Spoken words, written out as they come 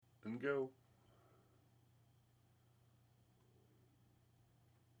go.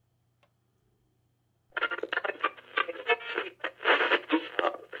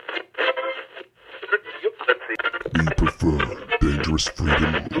 We prefer dangerous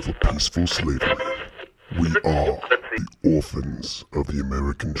freedom over peaceful slavery. We are the orphans of the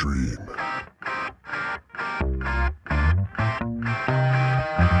American dream.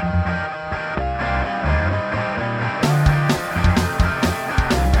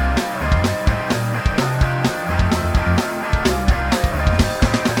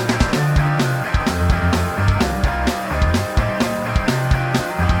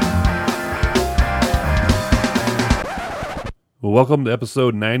 Well, welcome to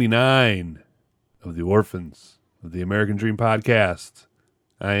episode 99 of the Orphans of the American Dream podcast.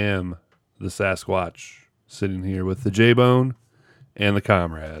 I am the Sasquatch, sitting here with the J-Bone and the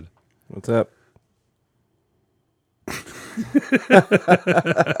Comrade. What's up?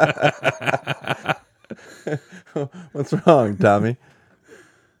 What's wrong, Tommy?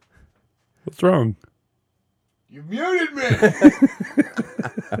 What's wrong? You muted me!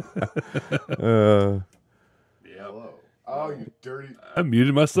 Hello. Oh, you dirty... I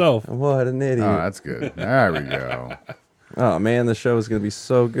muted myself. What an idiot. Oh, that's good. There we go. Oh, man, the show is going to be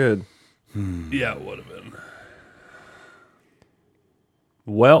so good. Yeah, it would have been.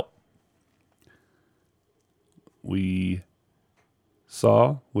 Well, we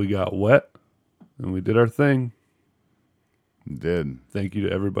got wet, and we did our thing. Did. Thank you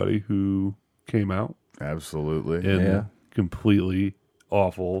to everybody who came out Absolutely. in Yeah. completely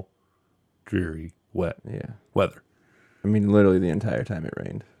awful, dreary, wet Yeah. weather. I mean, literally the entire time it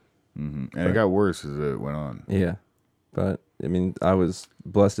rained. Mm-hmm. And it got worse as it went on. Yeah. But, I mean, I was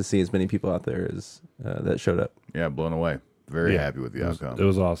blessed to see as many people out there as that showed up. Yeah, blown away. Very Yeah, happy with the outcome. It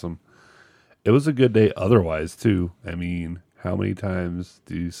was awesome. It was a good day otherwise, too. I mean, how many times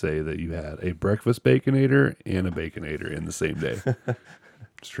do you say that you had a breakfast Baconator and a Baconator in the same day?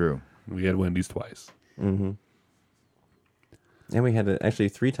 It's true. We had Wendy's twice. Mm-hmm. And we had to actually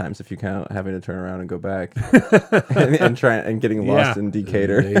 3 times if you count having to turn around and go back and try and getting lost in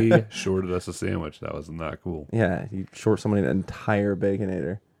Decatur. They shorted us a sandwich. That was not cool. Yeah, you short somebody an entire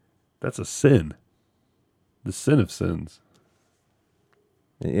Baconator. That's a sin. The sin of sins.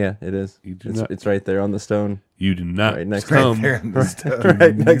 Yeah, it is. You do not- It's right there on the stone. You do not Right next come. There in the stuff.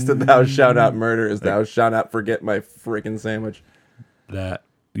 Right next to thou shalt not murder is thou shalt not forget my freaking sandwich. That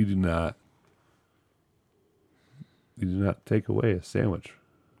you do not. You do not take away a sandwich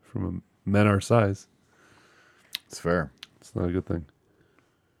from men our size. It's fair. It's not a good thing.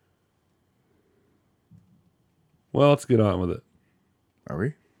 Well, let's get on with it. Are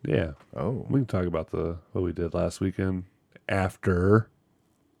we? Yeah, Oh. we can talk about what we did last weekend after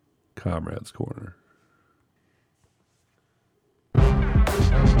Comrade's Corner.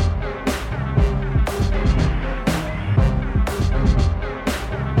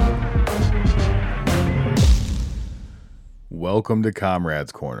 Welcome to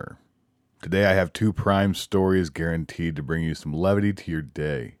Comrade's Corner. Today I have 2 prime stories guaranteed to bring you some levity to your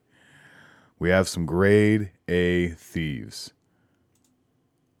day. We have some grade A thieves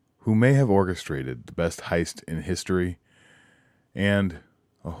who may have orchestrated the best heist in history, and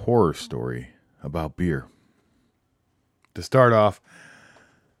a horror story about beer. To start off,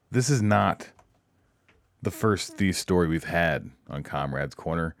 this is not the first thief story we've had on Comrade's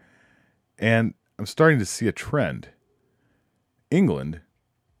Corner, and I'm starting to see a trend. England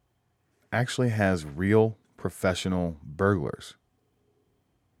actually has real professional burglars.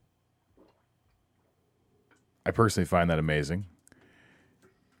 I personally find that amazing.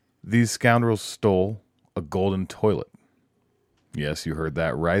 These scoundrels stole a golden toilet. Yes, you heard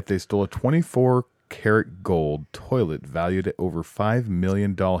that right. They stole a 24-karat gold toilet valued at over $5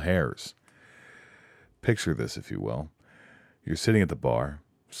 million hairs. Picture this, if you will. You're sitting at the bar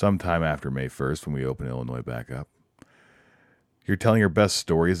sometime after May 1st when we open Illinois back up. You're telling your best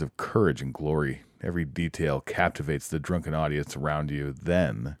stories of courage and glory. Every detail captivates the drunken audience around you.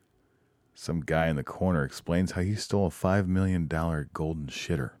 Then, some guy in the corner explains how he stole a $5 million golden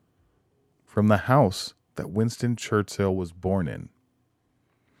shitter from the house that Winston Churchill was born in.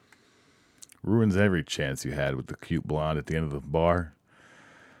 Ruins every chance you had with the cute blonde at the end of the bar.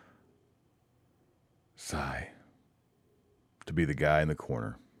 Sigh. To be the guy in the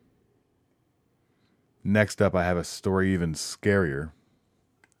corner. Next up, I have a story even scarier.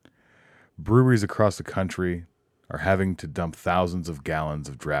 Breweries across the country are having to dump thousands of gallons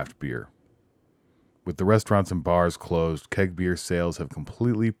of draft beer. With the restaurants and bars closed, keg beer sales have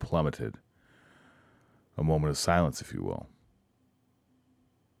completely plummeted. A moment of silence, if you will.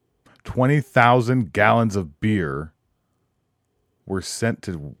 20,000 gallons of beer were sent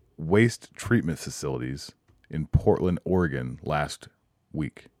to waste treatment facilities in Portland, Oregon last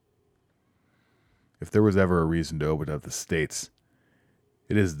week. If there was ever a reason to open up the states,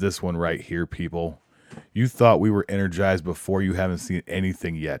 it is this one right here, people. You thought we were energized before. You haven't seen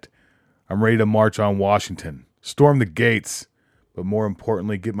anything yet. I'm ready to march on Washington, storm the gates, but more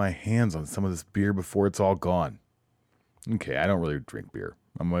importantly, get my hands on some of this beer before it's all gone. Okay, I don't really drink beer.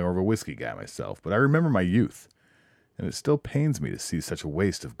 I'm more of a whiskey guy myself, but I remember my youth, and it still pains me to see such a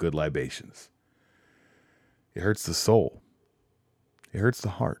waste of good libations. It hurts the soul. It hurts the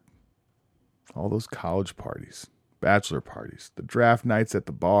heart. All those college parties, bachelor parties, the draft nights at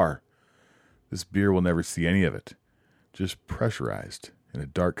the bar. This beer will never see any of it. Just pressurized in a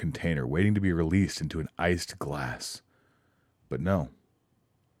dark container waiting to be released into an iced glass. But no.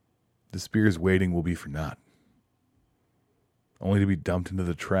 This beer's waiting will be for naught. Only to be dumped into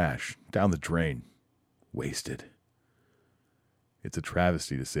the trash, down the drain, wasted. It's a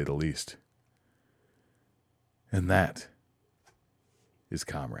travesty to say the least. And that is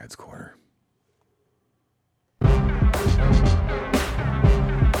Comrade's Corner.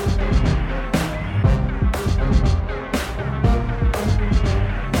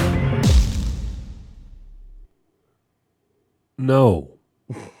 No.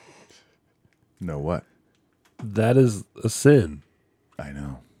 No what? That is a sin. I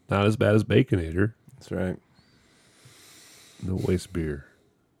know. Not as bad as Baconator. That's right. No waste beer.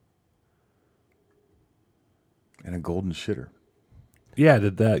 And a golden shitter. Yeah,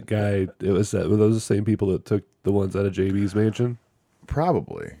 did that guy, were those the same people that took the ones out of JB's mansion?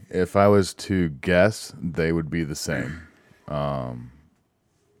 Probably. If I was to guess, they would be the same. Yeah.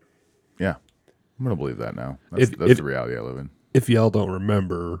 I'm going to believe that now. That's the reality I live in. If y'all don't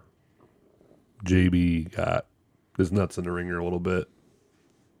remember, JB got his nuts in the ringer a little bit.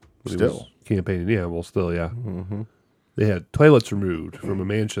 When he was Still. campaigning. Yeah, well, still, yeah. Mm-hmm. They had toilets removed from a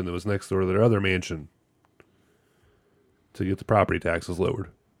mansion that was next door to their other mansion to get the property taxes lowered.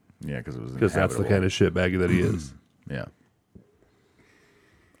 Yeah, because it was Because that's the kind of shitbag that he is. Yeah.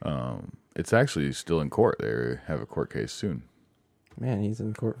 It's actually still in court. They have a court case soon. Man, he's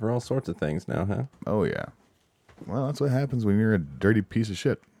in court for all sorts of things now, huh? Oh, yeah. Well, that's what happens when you're a dirty piece of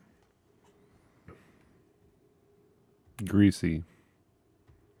shit. Greasy.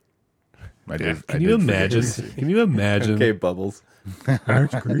 I Can did you forget imagine? greasy. Can you imagine? Okay, Bubbles.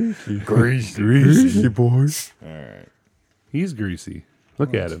 Greasy boys. All right. He's greasy. Look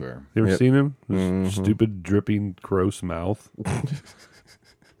at That's him. fair. You ever Yep. seen him? His stupid, dripping, gross mouth.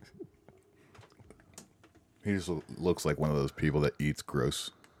 He just looks like one of those people that eats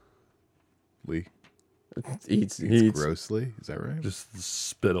grossly. He eats Grossly? Is that right? Just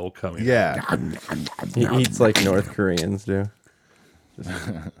spittle coming. Yeah. he eats like North Koreans do.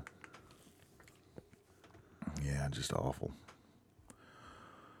 Yeah, just awful.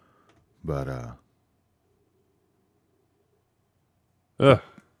 But, Ugh.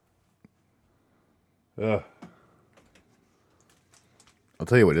 I'll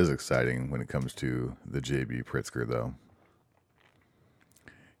tell you what is exciting when it comes to the JB Pritzker, though.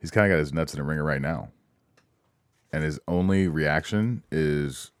 He's kind of got his nuts in the ringer right now. And his only reaction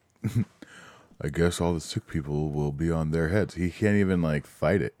is, I guess all the sick people will be on their heads. He can't even, like,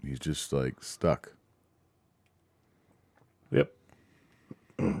 fight it. He's just, like, stuck. Yep.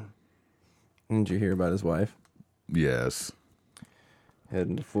 Did you hear about his wife Yes.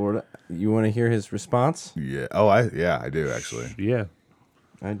 heading to Florida? You want to hear his response? Yeah. Oh, I do, actually. Yeah.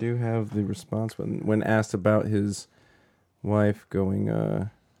 I do have the response when asked about his wife going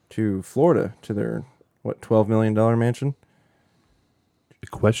to Florida to their $12 million mansion,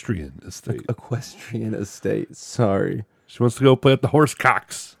 Equestrian estate. equestrian estate. Sorry, She wants to go play at the horse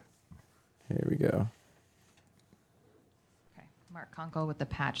cocks. here we go. Okay. Mark Conkle with the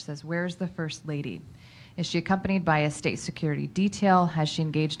patch says, where's the First Lady? Is she accompanied by a state security detail? Has she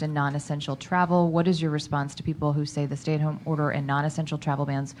engaged in non-essential travel? What is your response to people who say the stay-at-home order and non-essential travel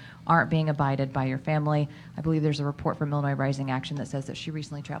bans aren't being abided by your family? I believe there's a report from Illinois Rising Action that says that she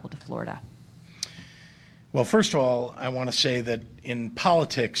recently traveled to Florida. Well, first of all, I want to say that in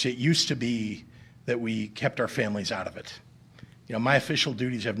politics, it used to be that we kept our families out of it. You know, my official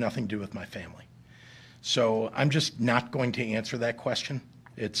duties have nothing to do with my family. So I'm just not going to answer that question.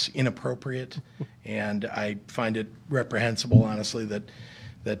 It's inappropriate, and I find it reprehensible, honestly,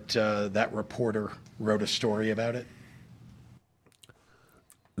 that reporter wrote a story about it.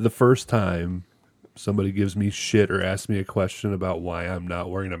 The first time somebody gives me shit or asks me a question about why I'm not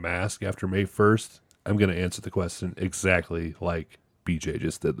wearing a mask after May 1st, I'm going to answer the question exactly like BJ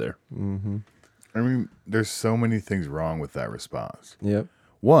just did there. I mean, there's so many things wrong with that response. Yep.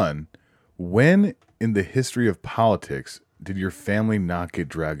 One, when in the history of politics did your family not get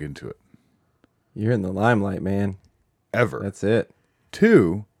dragged into it? You're in the limelight, man. Ever. That's it.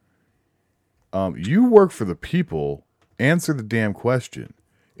 2, you work for the people. Answer the damn question.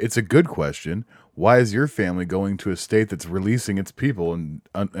 It's a good question. Why is your family going to a state that's releasing its people and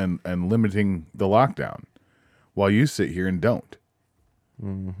limiting the lockdown while you sit here and don't?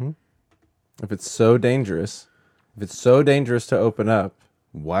 If it's so dangerous to open up,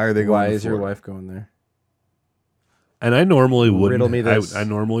 Why are they going why to is your Florida? wife going there? And I normally Riddle me wouldn't. this. I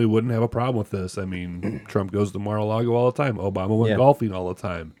normally wouldn't have a problem with this. I mean, Trump goes to Mar-a-Lago all the time. Obama went Yeah. golfing all the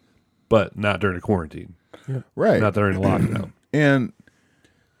time, but not during a quarantine, Right. not during a lockdown. And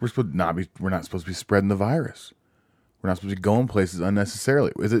we're not supposed to be spreading the virus. We're not supposed to be going places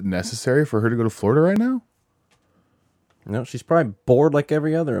unnecessarily. Is it necessary for her to go to Florida right now? No, she's probably bored like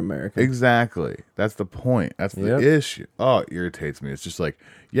every other American. Exactly. That's the point. That's the Yep. issue. Oh, it irritates me. It's just like,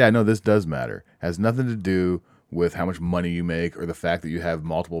 yeah, no, this does matter. Has nothing to do with how much money you make or the fact that you have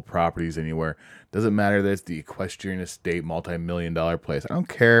multiple properties anywhere. Doesn't matter that it's the equestrian estate, multi-million-dollar place. I don't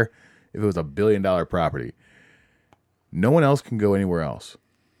care if it was $1 billion property. No one else can go anywhere else.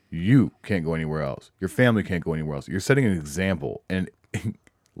 You can't go anywhere else. Your family can't go anywhere else. You're setting an example and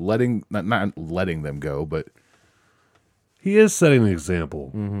not letting them go, but He is setting an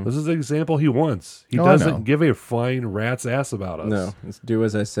example. This is the example he wants. He Oh, I know. doesn't give a flying rat's ass about us. No, it's do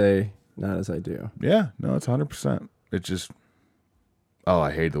as I say, not as I do. yeah, no, it's 100%. It just, oh,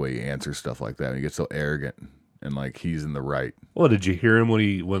 I hate the way he answers stuff like that. He gets so arrogant and like he's in the right. Well, did you hear him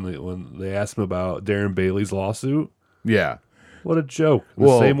when they asked him about Darren Bailey's lawsuit? Yeah, What a joke! The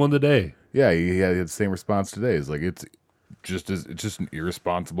Well- same one today. yeah, he had the same response today. It's like it's just an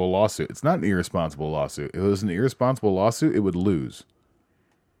irresponsible lawsuit. It's not an irresponsible lawsuit. If it was an irresponsible lawsuit, it would lose.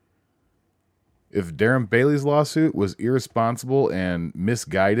 If Darren Bailey's lawsuit was irresponsible and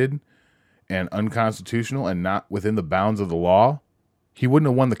misguided and unconstitutional and not within the bounds of the law, he wouldn't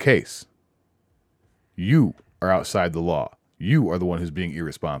have won the case. You are outside the law. You are the one who's being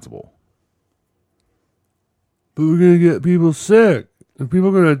irresponsible. But we're gonna get people sick, and people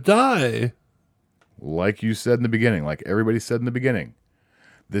are gonna die. Like you said in the beginning, like everybody said in the beginning,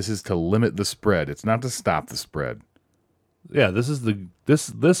 this is to limit the spread. It's not to stop the spread. Yeah,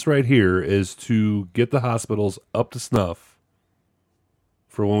 this right here is to get the hospitals up to snuff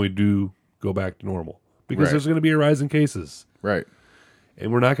for when we do go back to normal. Because Right. there's going to be a rise in cases, Right.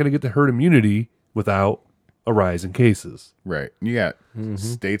 and we're not going to get to herd immunity without a rise in cases. Right. You got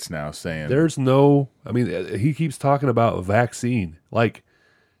states now saying There's no, I mean, he keeps talking about a vaccine. Like,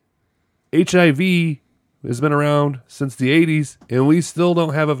 HIV has been around since the 80s, and we still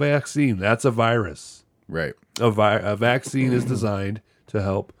don't have a vaccine. That's a virus. right. A vaccine is designed to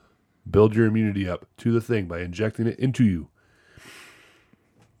help build your immunity up to the thing by injecting it into you.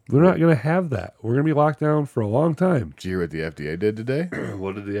 We're not going to have that. We're going to be locked down for a long time. Did you hear what the FDA did today?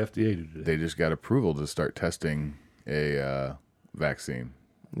 What did the FDA do today? They just got approval to start testing a vaccine.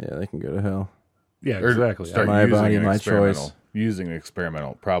 Yeah, they can go to hell. Yeah, Or exactly. Start My using body, an my experimental- choice. Using an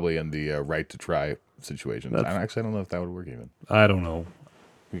experimental, probably in the right to try situations. That's- I don't know if that would work even. I don't know.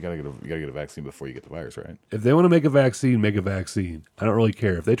 You gotta get a vaccine before you get the virus, right? If they want to make a vaccine, make a vaccine. I don't really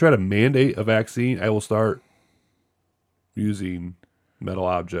care. If they try to mandate a vaccine, I will start using metal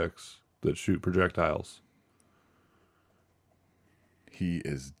objects that shoot projectiles. He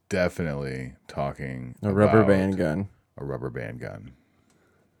is definitely talking A rubber about band gun. A rubber band gun.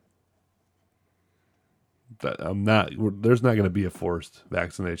 That I'm not. There's not going to be a forced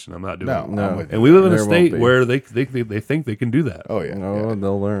vaccination. I'm not doing it. No. I'm with you. And we live in a There won't state be. where they think they can do that. Oh yeah, No, yeah,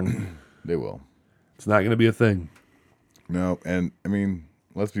 they'll learn. they will. It's not going to be a thing. No, and I mean,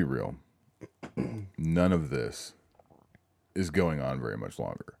 let's be real. None of this is going on very much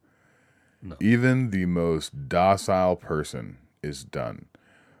longer. No. Even the most docile person is done,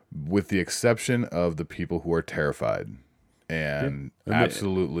 with the exception of the people who are terrified and Yeah. I mean,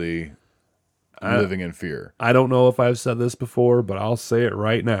 absolutely living in fear. I don't know if I've said this before, but I'll say it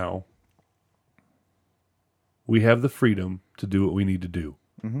right now. We have the freedom to do what we need to do.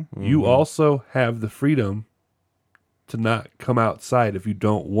 You also have the freedom to not come outside if you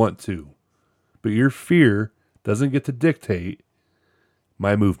don't want to. But your fear doesn't get to dictate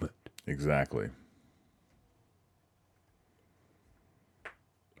my movement. Exactly.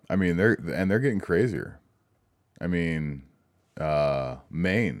 I mean, they're getting crazier. I mean,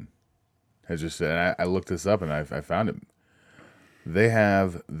 Maine has just said, and I looked this up and I found it. They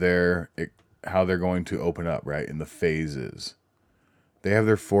have how they're going to open up, right, in the phases. They have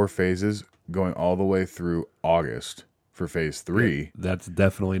their 4 phases going all the way through August for phase 3. That's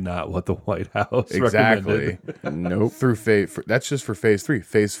definitely not what the White House Exactly. recommended. Nope. Through that's just for phase 3.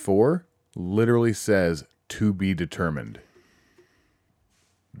 Phase 4 literally says to be determined.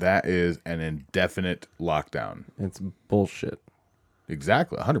 That is an indefinite lockdown. It's bullshit.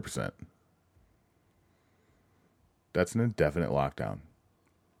 Exactly, 100%. That's an indefinite lockdown.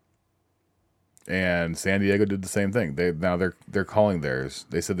 And San Diego did the same thing. They're calling theirs.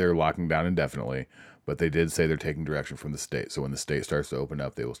 They said they're locking down indefinitely, but they did say they're taking direction from the state. So when the state starts to open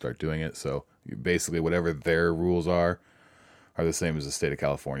up, they will start doing it. So basically, whatever their rules are the same as the state of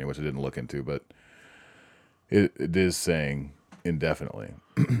California, which I didn't look into, but it is saying indefinitely.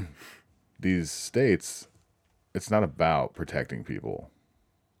 These states, it's not about protecting people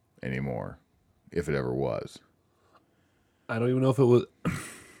anymore, if it ever was. I don't even know if it was.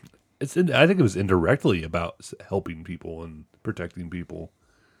 I think it was indirectly about helping people and protecting people.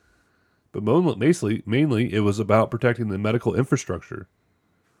 But mainly, it was about protecting the medical infrastructure.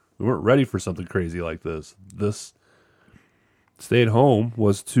 We weren't ready for something crazy like this. This stay at home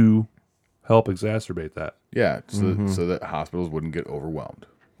was to help exacerbate that. Yeah, so that hospitals wouldn't get overwhelmed.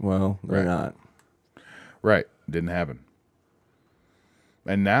 Well, they're Right. not. Right. Didn't happen.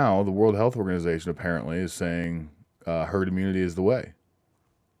 And now the World Health Organization apparently is saying herd immunity is the way.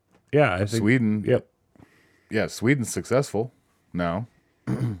 Yeah, I think Sweden. Yep. Yeah, Sweden's successful now.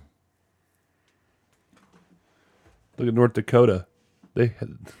 Look at North Dakota.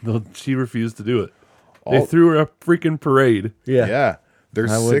 She refused to do it. They All- threw her a freaking parade. Yeah.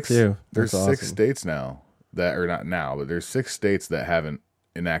 There's I would six. too. There's That's six awesome. states now that are not now, but there's 6 states that haven't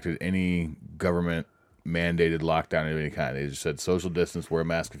enacted any government mandated lockdown of any kind. They just said social distance, wear a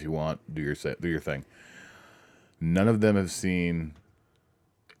mask if you want, do your thing. None of them have seen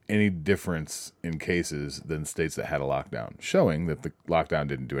any difference in cases than states that had a lockdown, showing that the lockdown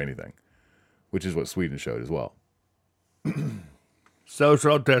didn't do anything, which is what Sweden showed as well.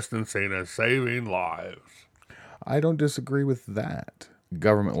 Social distancing is saving lives. I don't disagree with that.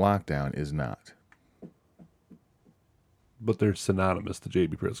 Government lockdown is not. But they're synonymous to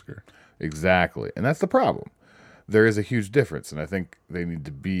J.B. Pritzker. Exactly. And that's the problem. There is a huge difference, and I think they need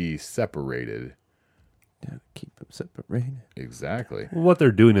to be separated. Yeah, keep them separated. Exactly. Well, what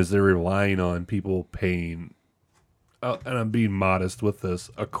they're doing is they're relying on people paying, and I'm being modest with this,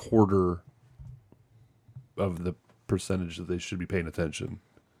 a quarter of the percentage that they should be paying attention.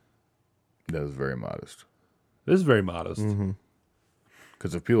 That is very modest. This is very modest.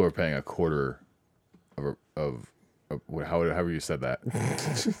 Because if people are paying a quarter of however you said that,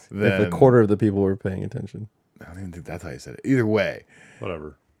 then If a quarter of the people were paying attention. I don't even think that's how you said it. Either way,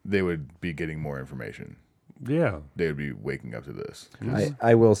 Whatever. they would be getting more information. Yeah. They would be waking up to this.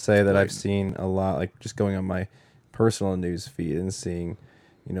 I will say that I've seen a lot, like just going on my personal news feed and seeing,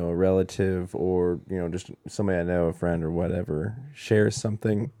 a relative or, just somebody I know, a friend or whatever, share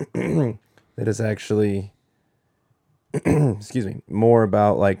something that is actually, excuse me, more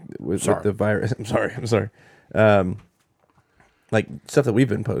about like with the virus. I'm sorry. Like stuff that we've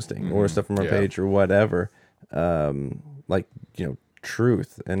been posting or stuff from our Yeah. page or whatever. Like,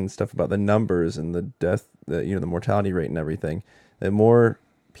 truth and stuff about the numbers and the death, the mortality rate and everything. The more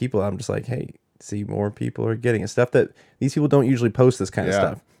people, I'm just like, hey, see, more people are getting it. Stuff that these people don't usually post this kind of Yeah.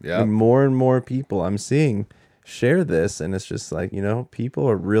 stuff. Yeah. And more people I'm seeing share this, and it's just like, people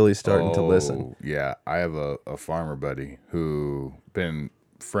are really starting to listen. Yeah. I have a farmer buddy who been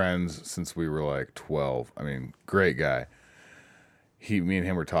friends since we were like 12. I mean, great guy. Me and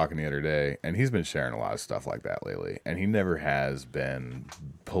him were talking the other day, and he's been sharing a lot of stuff like that lately. And he never has been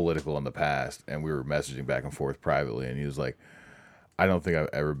political in the past. And we were messaging back and forth privately, and he was like, I don't think I've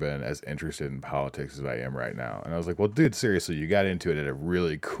ever been as interested in politics as I am right now. And I was like, well, dude, seriously, you got into it at a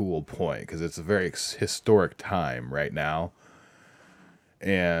really cool point because it's a very historic time right now.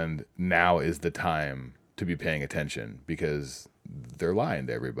 And now is the time to be paying attention because they're lying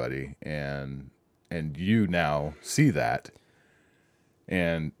to everybody. And you now see that.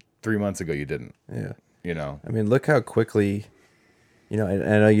 And 3 months ago, you didn't. Yeah. I I mean, look how quickly, and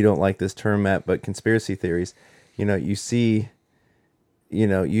I know you don't like this term, Matt, but conspiracy theories, you see,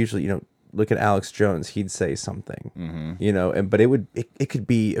 usually, look at Alex Jones, he'd say something, but it could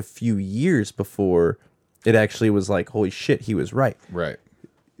be a few years before it actually was like, holy shit, he was right. Right.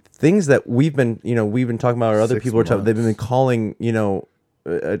 Things that we've been talking about, or other 6 people are talking, they've been months. calling,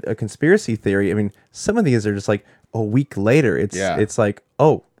 a conspiracy theory. I mean, some of these are just like a week later. It's like,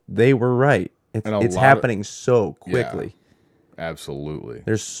 oh, they were right. And a It's lot happening so quickly. Absolutely.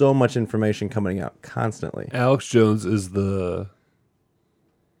 There's so much information coming out constantly. Alex Jones is the.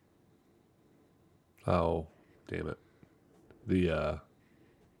 Oh, damn it.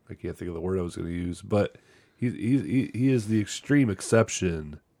 I can't think of the word I was going to use, but he is the extreme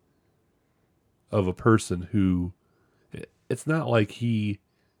exception of a person who. It's not like he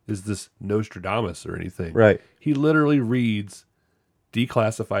is this Nostradamus or anything. Right. He literally reads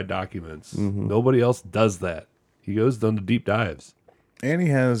declassified documents. Nobody else does that. He goes down to deep dives. And he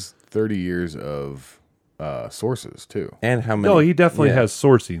has 30 years of sources, too. And how many? No, he definitely yeah. has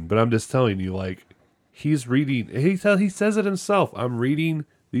sourcing, but I'm just telling you, like, he's reading. He says it himself. I'm reading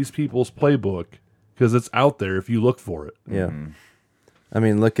these people's playbook because it's out there if you look for it. Yeah. I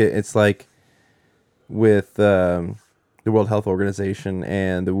mean, it's like with the World Health Organization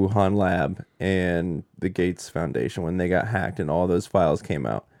and the Wuhan lab and the Gates Foundation when they got hacked and all those files came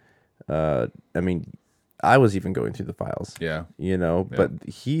out. I mean, I was even going through the files. Yeah. But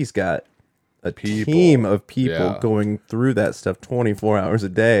he's got a People. team of people Yeah. going through that stuff 24 hours a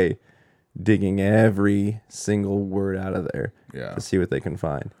day, digging every single word out of there Yeah. to see what they can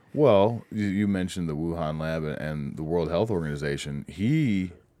find. Well, you mentioned the Wuhan lab and the World Health Organization.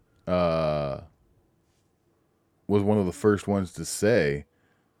 He was one of the first ones to say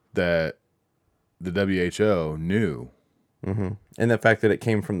that the WHO knew And the fact that it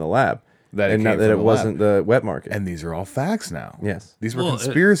came from the lab. That it and not came that from it the wasn't the wet market. and these are all facts now. Yes. These were Well,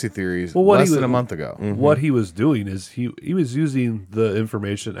 conspiracy theories what less he than a was- month ago. What he was doing is he was using the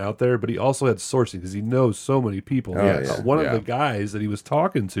information out there, but he also had sourcing because he knows so many people. Yes. One Yeah. of the guys that he was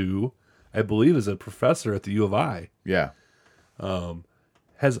talking to, I believe, is a professor at the U of I, Yeah.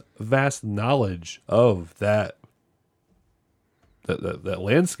 has vast knowledge of that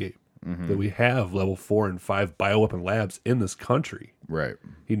landscape that we have level 4 and 5 bioweapon labs in this country. Right.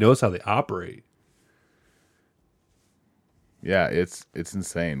 He knows how they operate. Yeah, it's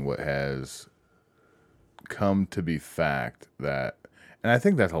insane what has come to be fact that, and I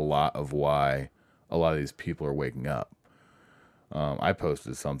think that's a lot of why a lot of these people are waking up. I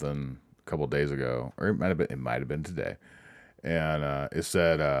posted something a couple days ago, or it might have been today, and it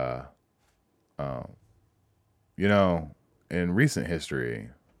said, in recent history,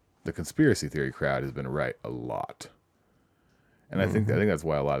 the conspiracy theory crowd has been right a lot, and I think that's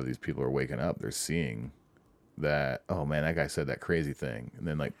why a lot of these people are waking up. They're seeing that, oh man, that guy said that crazy thing, and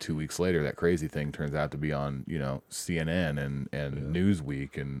then like 2 weeks later, that crazy thing turns out to be on CNN and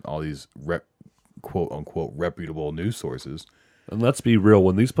Newsweek and all these quote unquote reputable news sources. And let's be real,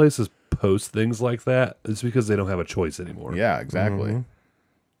 when these places post things like that, it's because they don't have a choice anymore. Yeah, exactly.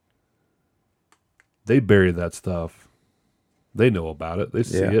 They bury that stuff. They know about it. They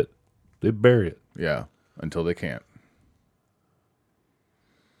see Yeah. it. They bury it. Yeah, until they can't.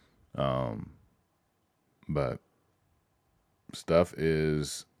 But stuff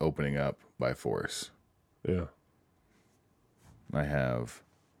is opening up by force. Yeah. I have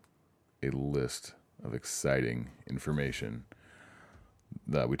a list of exciting information.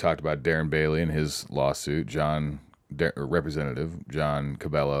 That we talked about Darren Bailey and his lawsuit. Representative John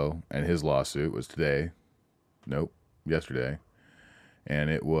Cabello and his lawsuit was today. Nope, yesterday. And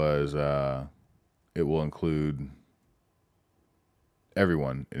it was. It will include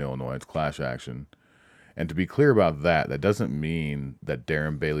everyone in Illinois. It's class action. And to be clear about that, that doesn't mean that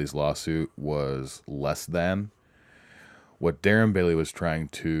Darren Bailey's lawsuit was less than. What Darren Bailey was trying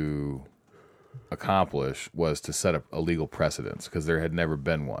to accomplish was to set up a legal precedence because there had never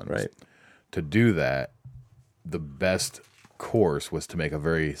been one. Right. To do that, the best course was to make a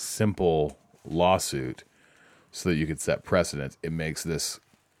very simple lawsuit so that you could set precedents. It makes this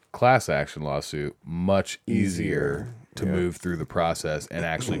class action lawsuit much easier to move through the process and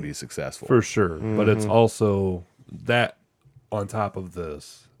actually be successful. For sure. But it's also that on top of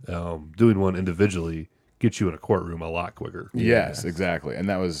this, doing one individually gets you in a courtroom a lot quicker. Yes, exactly. And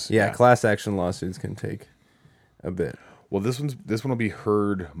that was Class action lawsuits can take a bit. Well, this one will be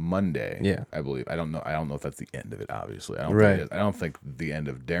heard Monday. Yeah. I believe. I don't know if that's the end of it. Obviously, I don't Right. think I don't think the end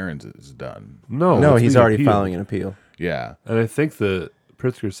of Darren's is done. No, No, it's he's being already appealed. filing an appeal. Yeah. And I think that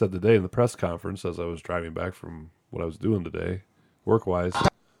Pritzker said today in the press conference as I was driving back from what I was doing today, work-wise,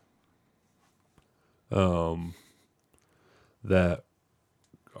 that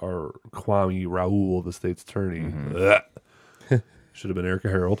our Kwame Raoul, the state's attorney, should have been Erica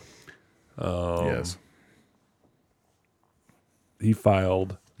Harold. Yes. He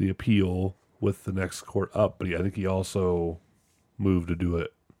filed the appeal with the next court up, but I think he also moved to do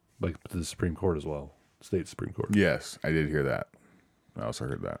it like to the Supreme Court as well, state Supreme Court. Yes, I did hear that. I also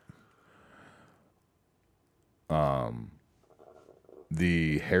heard that.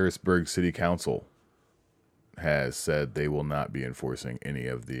 The Harrisburg City Council has said they will not be enforcing any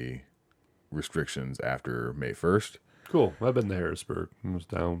of the restrictions after May 1st. Cool. I've been to Harrisburg. I was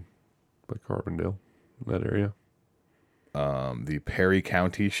down by Carbondale, in that area. The Perry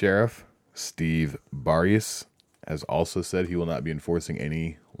County Sheriff, Steve Barrios, has also said he will not be enforcing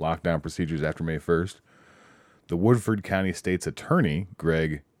any lockdown procedures after May 1st. The Woodford County State's Attorney,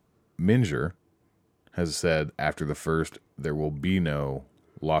 Greg Minger, has said after the 1st there will be no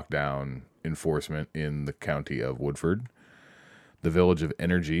lockdown enforcement in the county of Woodford. The Village of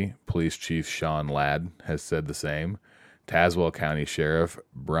Energy Police Chief Sean Ladd has said the same. Tazewell County Sheriff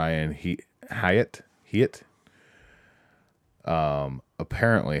Brian Hyatt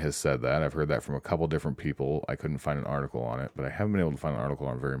apparently has said that. I've heard that from a couple different people. I couldn't find an article on it, but I haven't been able to find an article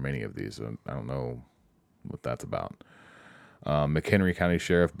on very many of these. So I don't know what that's about. McHenry County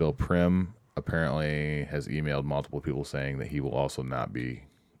Sheriff Bill Prim apparently has emailed multiple people saying that he will also not be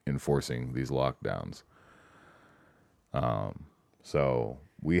enforcing these lockdowns. So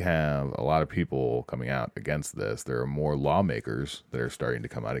we have a lot of people coming out against this. There are more lawmakers that are starting to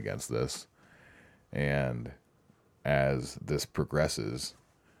come out against this. And as this progresses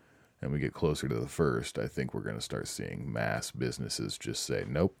and we get closer to the first, I think we're going to start seeing mass businesses just say,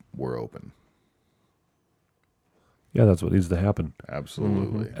 nope, we're open. Yeah, that's what needs to happen.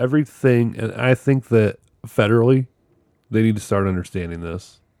 Absolutely. Everything, and I think that federally, they need to start understanding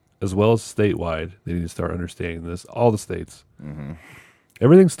this, as well as statewide. They need to start understanding this. All the states. Mm-hmm.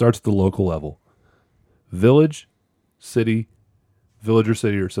 Everything starts at the local level. Village, city, village or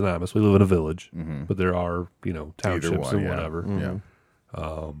city are synonymous. We live in a village, but there are, townships one, and yeah. whatever.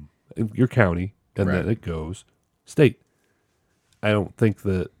 Yeah. Your county, and Right. then it goes state. I don't think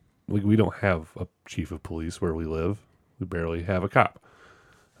that we don't have a chief of police where we live. We barely have a cop.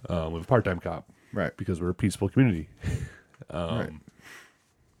 We have a part-time cop, Right. because we're a peaceful community. Right.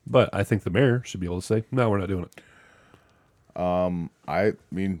 But I think the mayor should be able to say, no, we're not doing it. I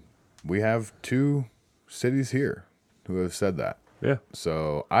mean, we have 2 cities here who have said that. Yeah.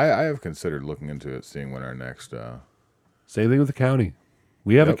 So I have considered looking into it, seeing when our next. Same thing with the county.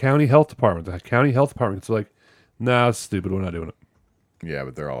 We have a Yep. county health department. The county health department's like, nah, it's stupid. We're not doing it. Yeah,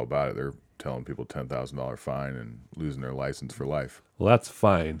 but they're all about it. They're telling people $10,000 fine and losing their license for life. Well, that's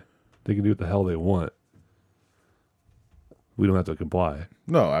fine. They can do what the hell they want. We don't have to comply.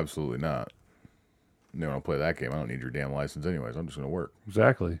 No, absolutely not. They want to play that game. I don't need your damn license anyways. I'm just going to work.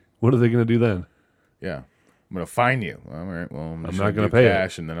 Exactly. What are they going to do then? Yeah. I'm going to fine you. All right. Well, I'm just not gonna gonna do pay it.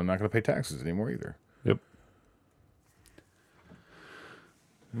 cash, and then I'm not going to pay taxes anymore either. Yep.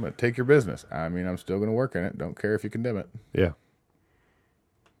 I'm going to take your business. I mean, I'm still going to work in it. Don't care if you condemn it. Yeah.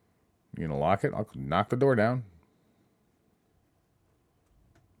 You going to lock it? I'll knock the door down.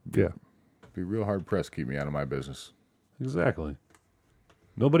 Yeah. Be real hard pressed to keep me out of my business. Exactly.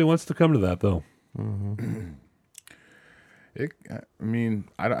 Nobody wants to come to that, though.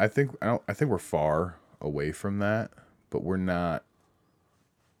 I think we're far away from that, but we're not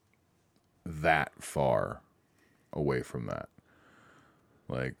that far away from that.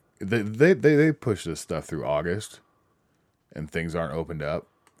 Like they push this stuff through August, and things aren't opened up,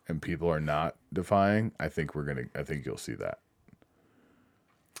 and people are not defying. I think you'll see that.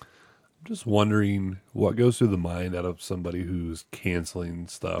 I'm just wondering what goes through the mind out of somebody who's canceling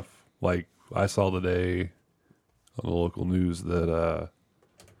stuff. Like, I saw today on the local news that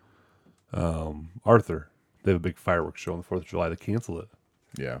Arthur, they have a big fireworks show on the 4th of July. They canceled it.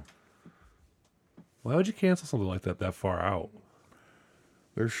 Yeah, Why would you cancel something like that far out?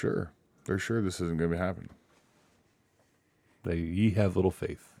 they're sure this isn't going to be happening. Ye have little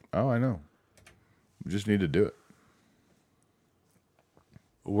faith. Oh, I know. We just need to do it.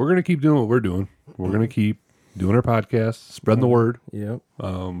 We're going to keep doing what we're doing. We're going to keep doing our podcast, spreading the word. Yep.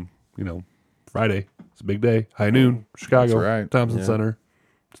 Friday, it's a big day. High noon, Chicago, That's right. Thompson Yeah. Center,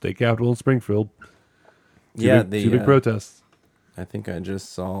 state capitol in Springfield. Yeah, Two big protests. I think I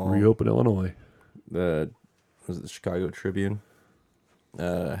just saw Reopen Illinois. the Chicago Tribune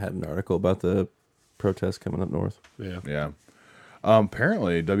had an article about the protests coming up north. Yeah. Yeah.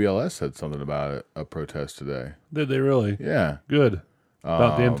 Apparently, WLS said something about it, a protest today. Did they really? Yeah. Good.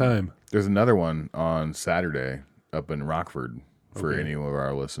 About damn time. There's another one on Saturday up in Rockford for any of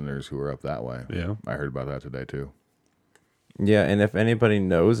our listeners who are up that way. Yeah. I heard about that today, too. Yeah, and if anybody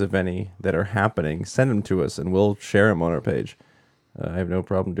knows of any that are happening, send them to us and we'll share them on our page. I have no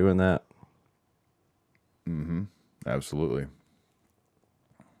problem doing that. Absolutely.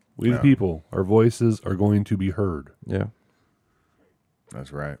 We the Yeah. people, our voices are going to be heard. Yeah.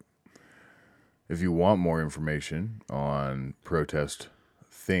 That's right. If you want more information on protest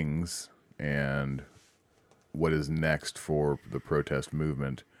things and what is next for the protest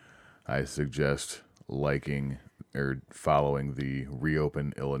movement, I suggest liking or following the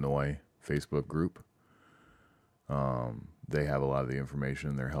Reopen Illinois Facebook group. They have a lot of the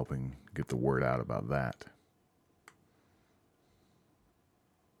information. They're helping get the word out about that.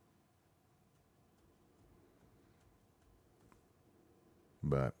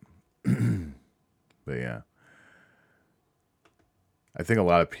 But yeah, I think a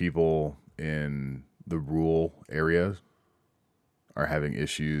lot of people in the rural areas are having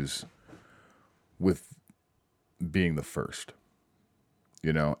issues with being the first.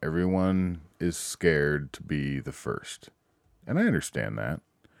 You know, everyone is scared to be the first. And I understand that,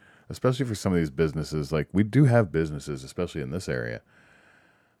 especially for some of these businesses. Like, we do have businesses, especially in this area,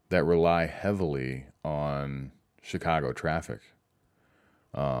 that rely heavily on Chicago traffic.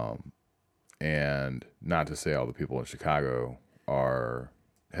 And not to say all the people in Chicago are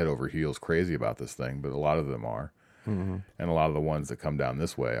head over heels crazy about this thing, but a lot of them are. Mm-hmm. And a lot of the ones that come down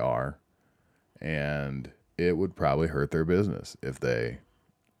this way are. And it would probably hurt their business if they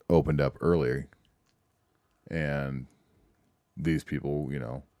opened up early. And these people, you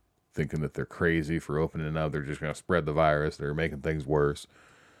know, thinking that they're crazy for opening up, they're just going to spread the virus, they're making things worse.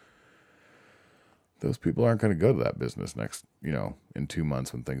 Those people aren't going to go to that business next, you know, in 2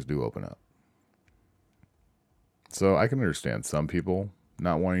 months when things do open up. So I can understand some people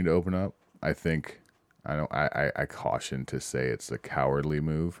not wanting to open up. I think, I caution to say it's a cowardly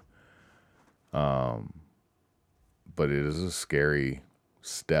move. But it is a scary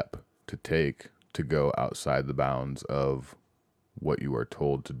step to take to go outside the bounds of what you are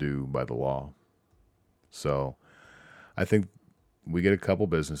told to do by the law. So I think we get a couple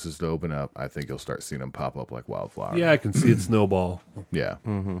businesses to open up. I think you'll start seeing them pop up like wildfire. Yeah, I can see it snowball. Yeah.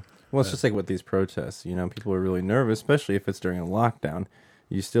 Mm-hmm. Well, it's just like with these protests. You know, people are really nervous, especially if it's during a lockdown.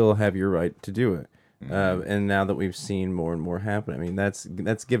 You still have your right to do it. Mm-hmm. And now that we've seen more and more happen, I mean, that's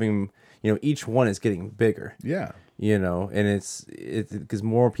giving, you know, each one is getting bigger. Yeah. You know, and it's because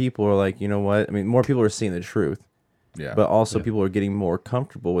more people are like, you know what? I mean, more people are seeing the truth. Yeah. But also people are getting more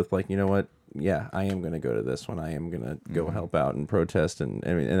comfortable with like, you know what? Yeah, I am going to go to this one. I am going to go help out and protest. And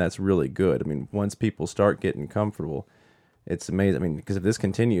that's really good. I mean, once people start getting comfortable, it's amazing. I mean, because if this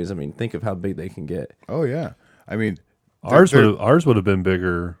continues, I mean, think of how big they can get. Oh, yeah. I mean, ours would have been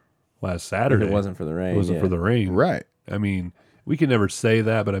bigger last Saturday. If it wasn't for the rain. It wasn't for the rain. Right. I mean, we can never say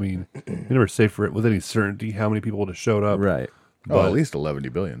that, but I mean, we never say for it with any certainty how many people would have showed up. Right. But, at least 11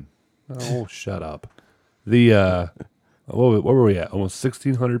 billion. Oh, shut up. The what were we at? Almost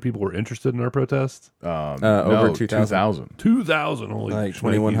 1,600 people were interested in our protest. Over 2,000. 2,000. Holy, like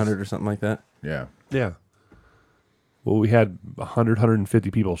 2,100 or something like that. Yeah. Yeah. Well, we had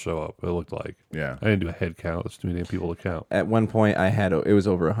 150 people show up. It looked like. Yeah. I didn't do a head count. It's too many people to count. At one point, it was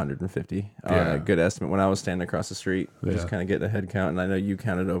over 150. Yeah. A good estimate. When I was standing across the street, just kind of getting a head count, and I know you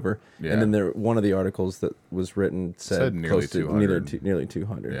counted over. Yeah. And then one of the articles that was written said nearly close to 200. nearly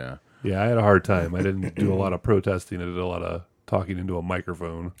 200. Yeah. Yeah, I had a hard time. I didn't do a lot of protesting. I did a lot of talking into a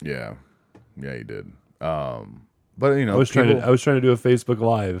microphone. Yeah. Yeah, you did. But you know, I was trying to do a Facebook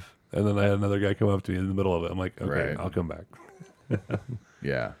Live, and then I had another guy come up to me in the middle of it. I'm like, okay, Right. I'll come back.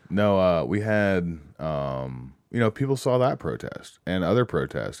 Yeah. No, we had, you know, people saw that protest and other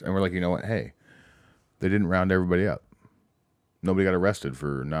protests, and we're like, you know what? Hey, they didn't round everybody up. Nobody got arrested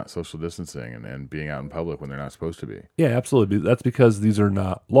for not social distancing and being out in public when they're not supposed to be. Yeah, absolutely. That's because these are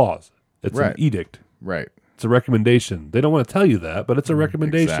not laws. It's Right. an edict. Right. It's a recommendation. They don't want to tell you that, but it's a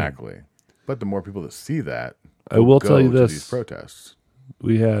recommendation. Exactly. But the more people that see that, I will go tell you to this. these protests.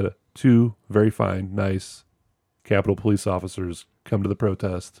 We had 2 very fine, nice Capitol Police officers come to the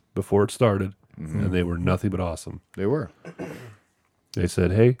protest before it started, and they were nothing but awesome. They were. They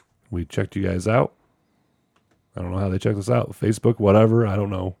said, hey, we checked you guys out. I don't know how they checked us out. Facebook, whatever. I don't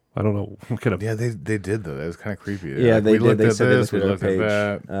know. What kind of Yeah, they did though. That was kind of creepy. Yeah, Like, they we did. looked They at said they this, we looked at looked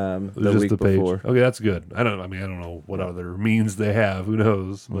our at page that. It was the just week the page. before. Okay, that's good. I don't know what other means they have. Who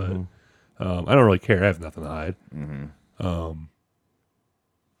knows? But I don't really care. I have nothing to hide.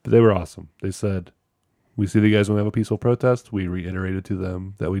 But they were awesome. They said, we see that you guys want to have a peaceful protest. We reiterated to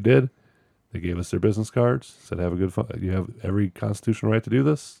them that we did. They gave us their business cards. Said, have a good fun. You have every constitutional right to do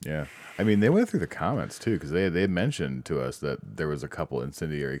this. Yeah. I mean, they went through the comments too, because they had mentioned to us that there was a couple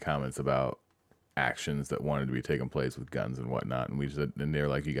incendiary comments about actions that wanted to be taking place with guns and whatnot, and we said, and they were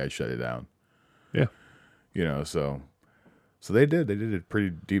like, "You guys shut it down." Yeah. You know, so they did a pretty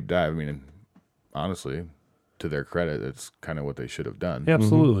deep dive. I mean, honestly, to their credit, it's kind of what they should have done. Yeah,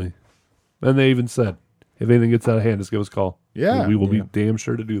 absolutely. And they even said, if anything gets out of hand, just give us a call. Yeah. We will be damn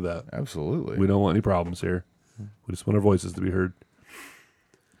sure to do that. Absolutely. We don't want any problems here. We just want our voices to be heard.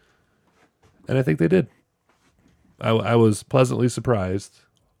 And I think they did. I was pleasantly surprised.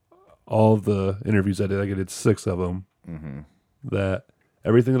 All of the interviews I did, I did 6 of them, that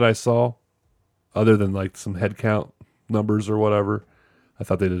everything that I saw, other than like some head count numbers or whatever, I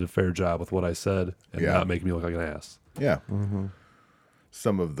thought they did a fair job with what I said and Yeah. not making me look like an ass. Yeah.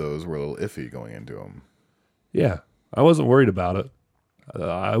 Some of those were a little iffy going into them. Yeah, I wasn't worried about it.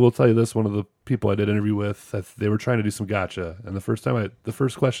 I will tell you this: one of the people I did interview with, they were trying to do some gotcha, and the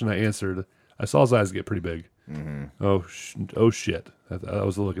first question I answered, I saw his eyes get pretty big, Oh shit! I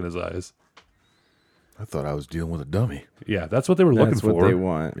was the look in his eyes. I thought I was dealing with a dummy. Yeah, that's what they were looking That's what for. they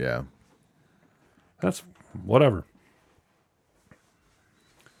want. Yeah. That's whatever.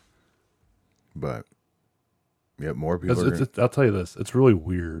 But, yeah, more people are... I'll tell you this: it's really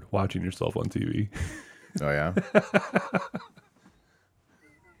weird watching yourself on TV. Oh, yeah? I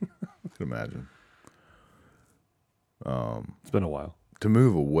can imagine. It's been a while. To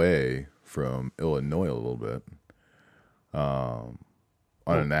move away from Illinois a little bit, on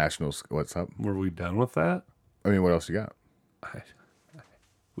a national... What's up? Were we done with that? I mean, what else you got?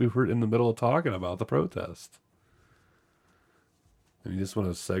 We were in the middle of talking about the protest. And you just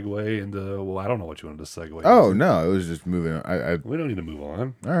want to segue into... Well, I don't know what you wanted to segue Oh, into. no, it was just moving on. We don't need to move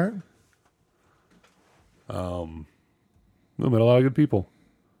on. All right. We met a lot of good people.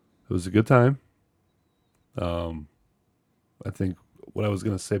 It was a good time. I think what I was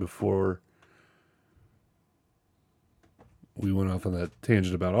going to say before we went off on that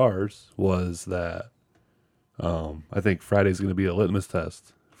tangent about ours was that I think Friday's going to be a litmus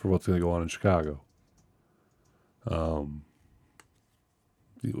test for what's going to go on in Chicago.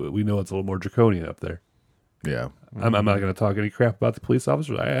 We know it's a little more draconian up there. Yeah. I'm not going to talk any crap about the police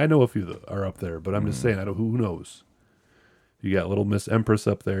officers. I know a few that are up there, but I'm just saying, who knows? You got little Miss Empress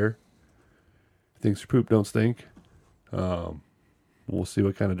up there. Thinks your poop don't stink. We'll see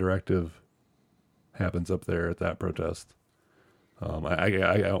what kind of directive happens up there at that protest. I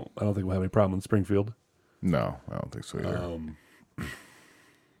don't think we'll have any problem in Springfield. No, I don't think so either.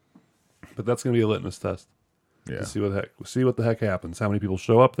 But that's going to be a litmus test. Yeah. To see what the heck happens. How many people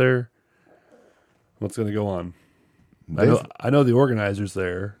show up there? What's going to go on? I know the organizers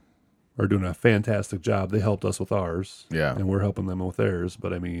there are doing a fantastic job. They helped us with ours. Yeah. And we're helping them with theirs.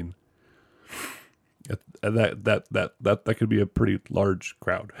 But I mean, that could be a pretty large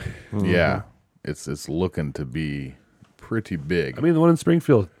crowd. Yeah. It's looking to be pretty big. I mean, the one in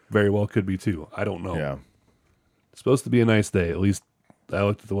Springfield very well could be too. I don't know. Yeah. It's supposed to be a nice day. At least I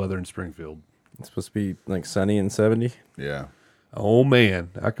looked at the weather in Springfield. It's supposed to be like sunny and 70. Yeah. Oh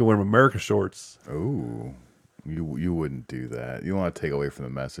man, I could wear my America shorts. Oh, you wouldn't do that. You want to take away from the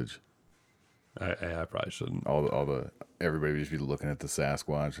message. I probably shouldn't. Everybody would just be looking at the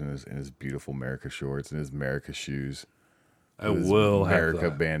Sasquatch in his beautiful America shorts and his America shoes. I with his will America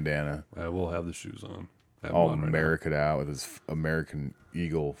have bandana. I will have the shoes on. I have All them on right America'd out with his American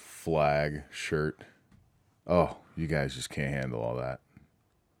Eagle flag shirt. Oh, you guys just can't handle all that.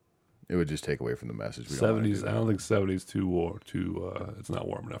 It would just take away from the message. We don't wanna do 70s. that. I don't think 70s too warm. It's not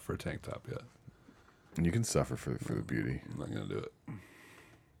warm enough for a tank top yet. And you can suffer for the beauty. I'm not gonna do it.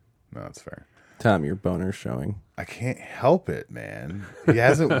 No, that's fair. Tom, your boner's showing. I can't help it, man. He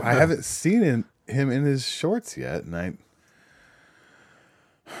hasn't. I haven't seen him in his shorts yet, and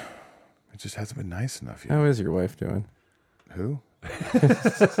it just hasn't been nice enough yet. How is your wife doing? Who?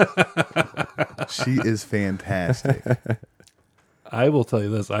 She is fantastic. I will tell you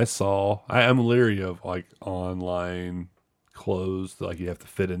this. I'm leery of like online clothes that like you have to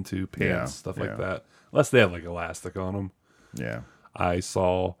fit into pants, Yeah, stuff yeah. like that. Unless they have like elastic on them. Yeah. I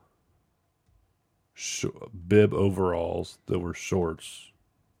saw bib overalls that were shorts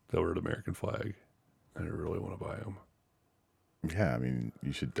that were an American flag. I didn't really want to buy them. Yeah, I mean,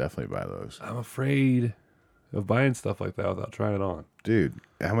 you should definitely buy those. I'm afraid of buying stuff like that without trying it on. Dude,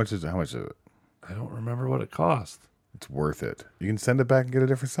 how much is it? I don't remember what it cost. It's worth it. You can send it back and get a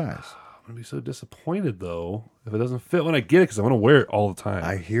different size. I'm going to be so disappointed, though, if it doesn't fit when I get it, because I want to wear it all the time.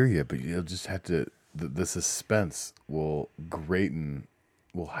 I hear you, but you'll just have to. The suspense will heighten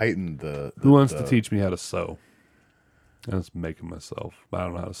the. Who wants to teach me how to sew? I'm just making myself. But I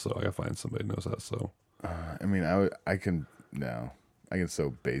don't know how to sew. I got to find somebody who knows how to sew. I mean, I can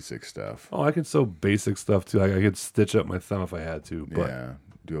sew basic stuff. Oh, I can sew basic stuff, too. I could stitch up my thumb if I had to. But Yeah,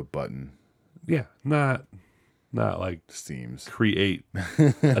 do a button, yeah, not like seams. create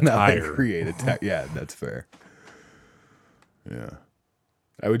Not like attire. create a tire. Yeah, that's fair. Yeah,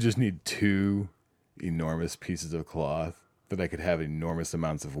 I would just need 2 enormous pieces of cloth that I could have enormous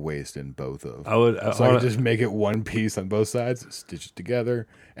amounts of waste in both of. So I could just make it one piece on both sides, stitch it together,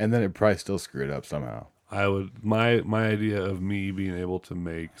 and then it'd probably still screw it up somehow. I would my idea of me being able to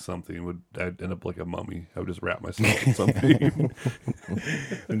make something I'd end up like a mummy. I would just wrap myself in something.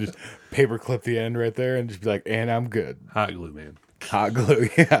 And just paper clip the end right there and just be like, and I'm good. Hot glue, man. Hot glue.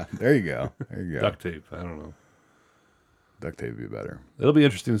 Yeah, there you go. There you go. Duct tape. I don't know. Duct tape would be better. It'll be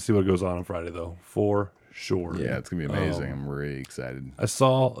interesting to see what goes on Friday, though, for sure. Yeah, it's going to be amazing. I'm really excited. I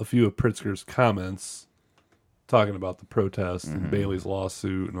saw a few of Pritzker's comments talking about the protest and Bailey's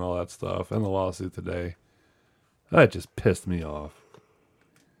lawsuit and all that stuff, and the lawsuit today. That just pissed me off.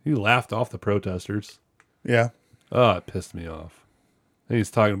 He laughed off the protesters. Yeah. Oh, it pissed me off. And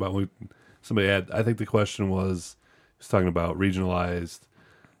he's talking about somebody had. I think the question was he's talking about regionalized,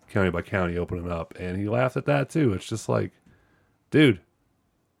 county by county opening up, and he laughed at that too. It's just like, dude,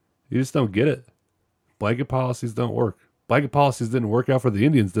 you just don't get it. Blanket policies don't work. Blanket policies didn't work out for the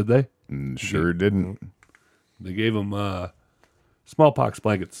Indians, did they? Sure didn't. They gave them smallpox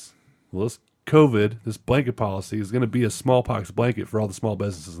blankets. Well, this COVID, this blanket policy is going to be a smallpox blanket for all the small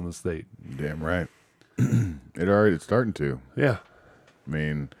businesses in the state. Damn right. It's starting to. Yeah. I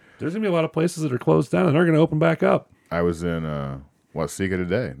mean, There's going to be a lot of places that are closed down and they're going to open back up. I was in Waseca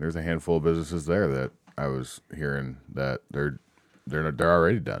today. There's a handful of businesses there that I was hearing that they're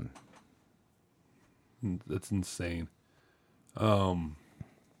already done. It's insane. I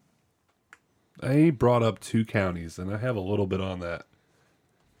brought up 2 counties, and I have a little bit on that.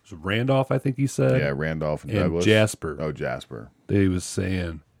 It was Randolph, I think he said. Yeah, Randolph and and Douglas. Jasper. Oh, Jasper. They was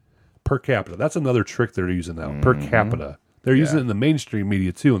saying per capita. That's another trick they're using now. Per capita. They're using it in the mainstream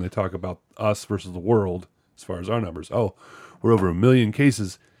media too, when they talk about us versus the world as far as our numbers. Oh, we're over 1 million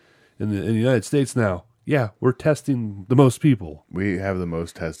cases in the United States now. Yeah, we're testing the most people. We have the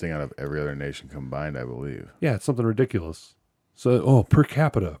most testing out of every other nation combined, I believe. Yeah, it's something ridiculous. So, per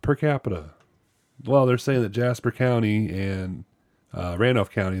capita. Well, they're saying that Jasper County and Randolph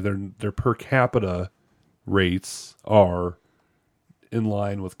County, their per capita rates are in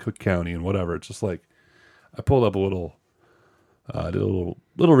line with Cook County and whatever. It's just like I pulled up a little, did a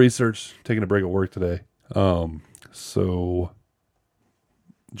little research, taking a break at work today. So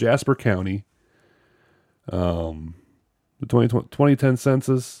Jasper County, the 2010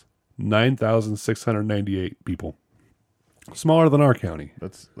 census, 9,698 people, smaller than our county.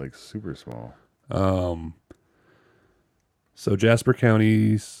 That's like super small. So Jasper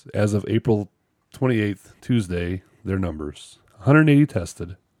County's, as of April 28th, Tuesday, their numbers: 180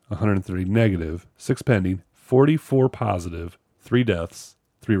 tested, 130 negative, 6 pending, 44 positive, 3 deaths,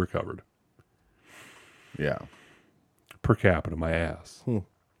 3 recovered. Yeah. Per capita, my ass.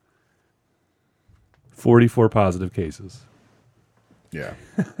 44 positive cases. Yeah.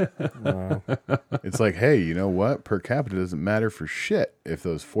 Wow. It's like, hey, you know what? Per capita doesn't matter for shit if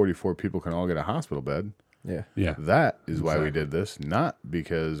those 44 people can all get a hospital bed. Yeah. Yeah. That is why we did this, not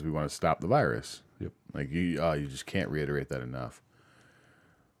because we want to stop the virus. Yep. Like you just can't reiterate that enough.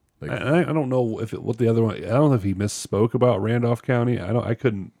 Like, I don't know what the other one. I don't know if he misspoke about Randolph County. I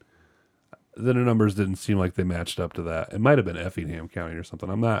couldn't. The numbers didn't seem like they matched up to that. It might have been Effingham County or something.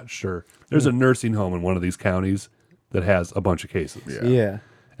 I'm not sure. There's a nursing home in one of these counties that has a bunch of cases. Yeah. Yeah.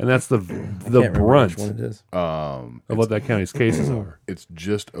 And that's the Can't remember brunt which one it is. of what that county's cases are. it's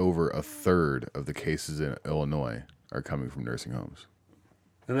just over a third of the cases in Illinois are coming from nursing homes.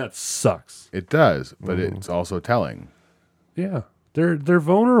 And that sucks. It does, but it's also telling. Yeah. They're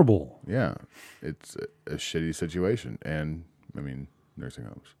vulnerable. Yeah. It's a shitty situation. And, I mean, nursing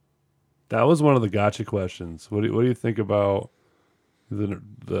homes. That was one of the gotcha questions. What do you think about the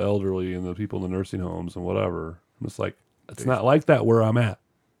elderly and the people in the nursing homes and whatever? And it's like, it's not like that where I'm at.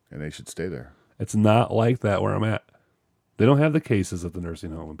 And they should stay there. It's not like that where I'm at. They don't have the cases at the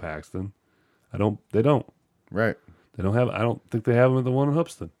nursing home in Paxton. They don't. Right. They don't have. I don't think they have them at the one in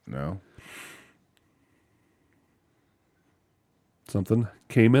Hoopston. No. Something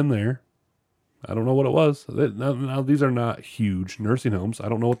came in there. I don't know what it was. Now these are not huge nursing homes. I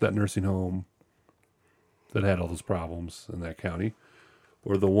don't know what that nursing home that had all those problems in that county,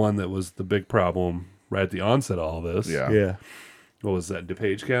 or the one that was the big problem right at the onset of all this. Yeah. Yeah. What was that?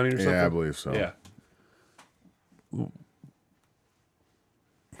 DuPage County or something? Yeah, I believe so. Yeah.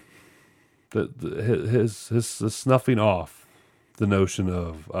 His snuffing off the notion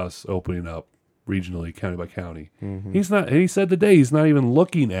of us opening up regionally, county by county. He's not. He said today he's not even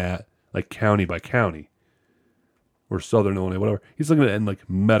looking at like county by county or Southern Illinois, whatever. He's looking at it in like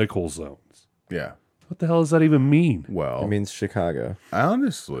medical zones. Yeah. What the hell does that even mean? Well, It means Chicago.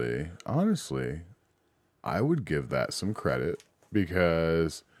 honestly, I would give that some credit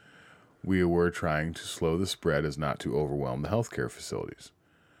because we were trying to slow the spread as not to overwhelm the healthcare facilities.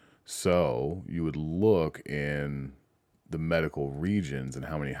 So you would look in the medical regions and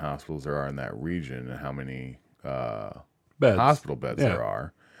how many hospitals there are in that region and how many Beds. hospital beds Yeah. there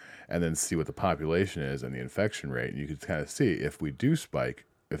are, and then see what the population is and the infection rate. And you could kind of see if we do spike,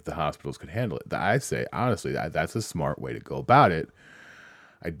 if the hospitals could handle it. I say, honestly, that's a smart way to go about it.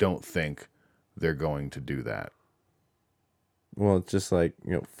 I don't think they're going to do that. Well, it's just like,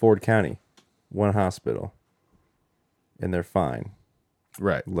 Ford County, one hospital, and they're fine.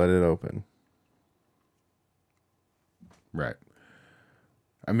 Right. Let it open. Right.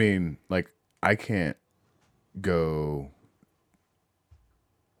 I mean, like, I can't go.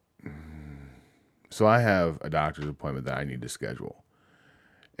 So I have a doctor's appointment that I need to schedule,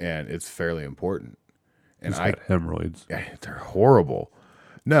 and it's fairly important. And He's got hemorrhoids. they're horrible.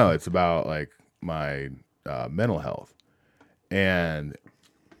 No, it's about like my mental health, and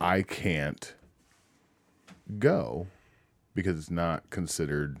I can't go because it's not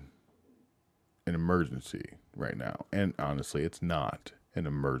considered an emergency right now. And honestly, it's not an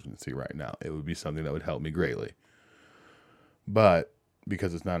emergency right now. It would be something that would help me greatly. But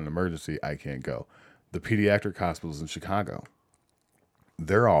because it's not an emergency, I can't go. The pediatric hospitals in Chicago,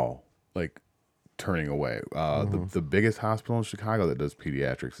 they're all like turning away. The biggest hospital in Chicago that does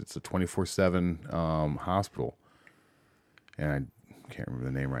pediatrics, it's a 24/7 hospital. And I can't remember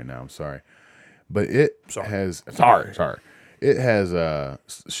the name right now. I'm sorry. But it has it has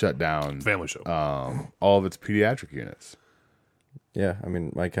shut down Family show. all of its pediatric units. Yeah, I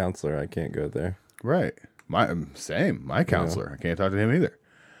mean, my counselor, I can't go there. Right. My counselor. I can't talk to him either.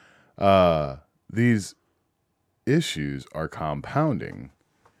 These issues are compounding,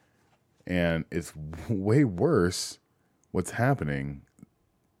 and it's way worse what's happening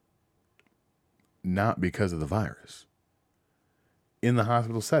not because of the virus. In the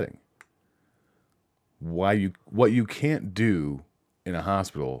hospital setting. What you can't do in a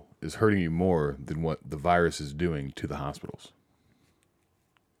hospital is hurting you more than what the virus is doing to the hospitals.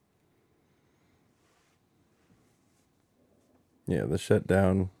 Yeah, the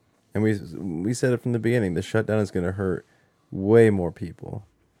shutdown, and we said it from the beginning, the shutdown is going to hurt way more people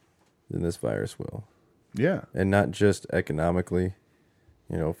than this virus will. Yeah. And not just economically,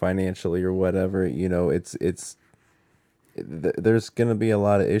 financially or whatever. There's going to be a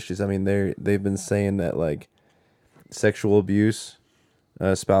lot of issues. I mean, they've been saying that like sexual abuse,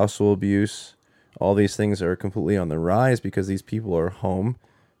 spousal abuse, all these things are completely on the rise because these people are home.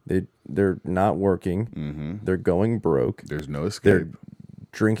 They're not working. Mm-hmm. They're going broke. There's no escape. They're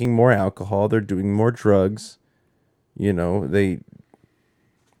drinking more alcohol. They're doing more drugs. It's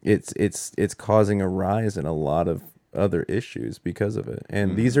causing a rise in a lot of other issues because of it.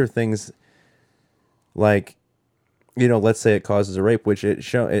 And these are things like, let's say it causes a rape, which it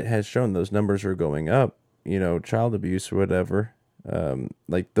has shown those numbers are going up, child abuse or whatever.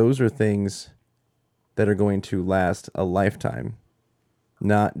 Like those are things that are going to last a lifetime,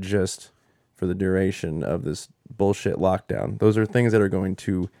 not just for the duration of this bullshit lockdown. Those are things that are going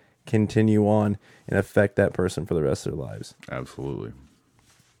to continue on and affect that person for the rest of their lives. Absolutely.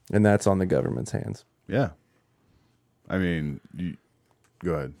 And that's on the government's hands. Yeah. I mean,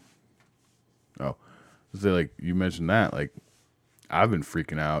 go ahead. Oh, so like you mentioned that, like I've been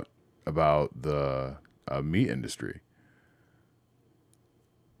freaking out about the meat industry.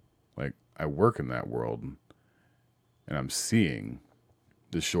 Like I work in that world, and I'm seeing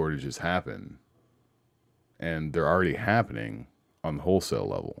the shortages happen, and they're already happening on the wholesale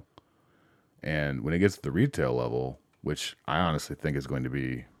level. And when it gets to the retail level, which I honestly think is going to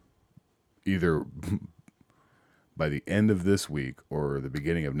be either by the end of this week or the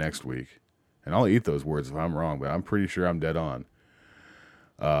beginning of next week, and I'll eat those words if I'm wrong, but I'm pretty sure I'm dead on.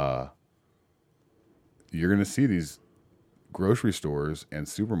 You're going to see these grocery stores and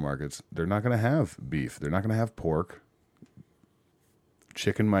supermarkets, they're not going to have beef. They're not going to have pork.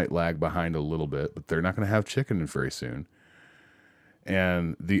 Chicken might lag behind a little bit, but they're not going to have chicken very soon.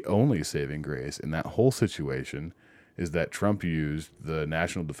 And the only saving grace in that whole situation is that Trump used the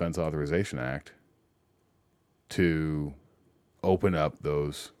National Defense Authorization Act to open up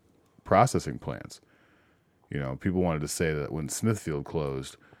those processing plants. People wanted to say that when Smithfield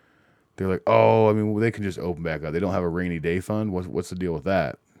closed, they're like, oh, I mean, they can just open back up. They don't have a rainy day fund. What's the deal with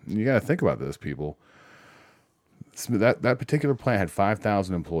that? And you got to think about this, people. That particular plant had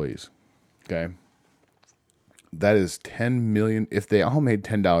 5,000 employees. Okay. That is 10 million. If they all made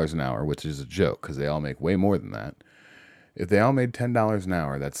 $10 an hour, which is a joke because they all make way more than that. If they all made $10 an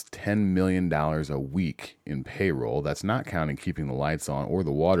hour, that's $10 million a week in payroll. That's not counting keeping the lights on or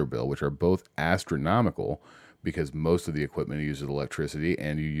the water bill, which are both astronomical because most of the equipment uses electricity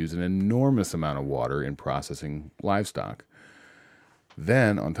and you use an enormous amount of water in processing livestock.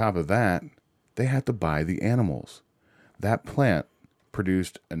 Then, on top of that, they had to buy the animals. That plant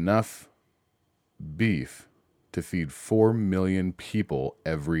produced enough beef to feed 4 million people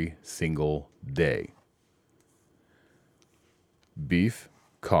every single day. Beef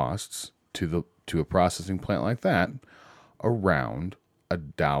costs to a processing plant like that around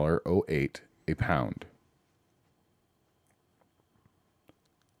 $1.08 a pound.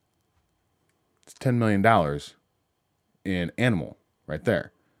 It's $10 million in animal right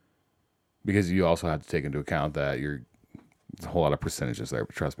there. Because you also have to take into account that there's a whole lot of percentages there,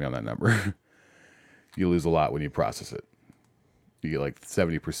 but trust me on that number. You lose a lot when you process it. You get like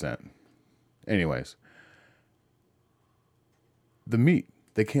 70%. Anyways, the meat,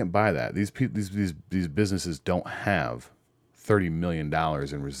 they can't buy that. These businesses don't have $30 million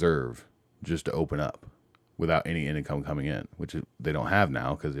in reserve just to open up without any income coming in, which they don't have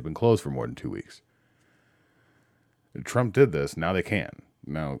now because they've been closed for more than 2 weeks. Trump did this. Now they can.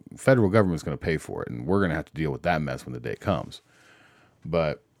 Now, federal government's going to pay for it, and we're going to have to deal with that mess when the day comes.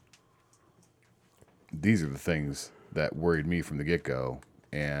 But these are the things that worried me from the get-go,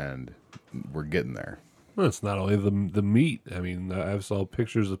 and we're getting there. Well, it's not only the meat. I mean, I saw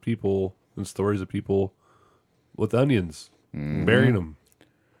pictures of people and stories of people with onions, burying them,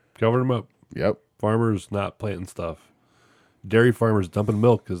 covering them up. Yep. Farmers not planting stuff. Dairy farmers dumping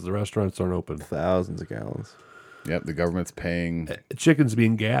milk because the restaurants aren't open. Thousands of gallons. Yep, the government's paying. Chickens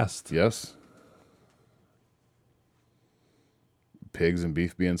being gassed. Yes. Pigs and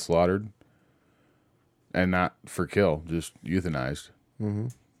beef being slaughtered. And not for kill, just euthanized. Mm-hmm.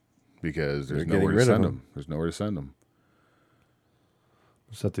 Because there's nowhere to send them. There's nowhere to send them.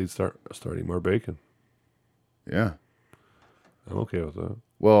 Just have to start eating more bacon. Yeah. I'm okay with that.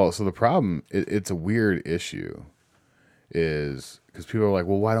 Well, so the problem, it's a weird issue, is because people are like,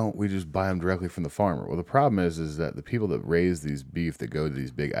 well, why don't we just buy them directly from the farmer? Well, the problem is that the people that raise these beef that go to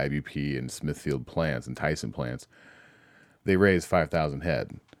these big IBP and Smithfield plants and Tyson plants, they raise 5,000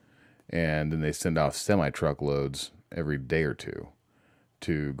 head. And then they send off semi-truckloads every day or two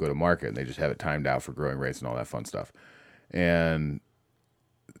to go to market. And they just have it timed out for growing rates and all that fun stuff. And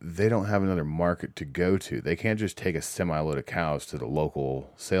they don't have another market to go to. They can't just take a semi-load of cows to the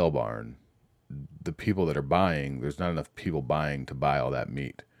local sale barn. The people that are buying, there's not enough people buying to buy all that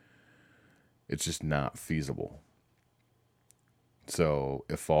meat. It's just not feasible. So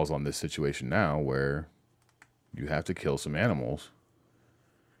it falls on this situation now where you have to kill some animals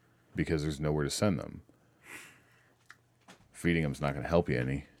because there's nowhere to send them. Feeding them is not going to help you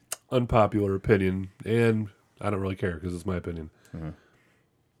any. Unpopular opinion, and I don't really care because it's my opinion. Mm-hmm.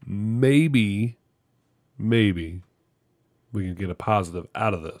 Maybe we can get a positive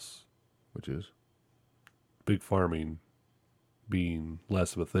out of this. Which is? Big farming being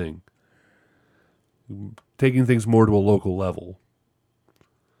less of a thing. Taking things more to a local level.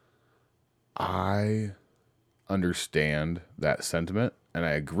 I understand that sentiment, and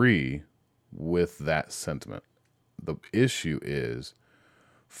I agree with that sentiment. The issue is,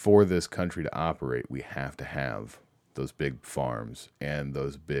 for this country to operate, we have to have those big farms and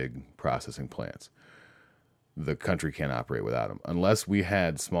those big processing plants. The country can't operate without them. Unless we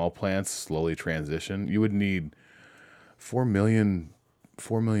had small plants slowly transition, you would need 4 million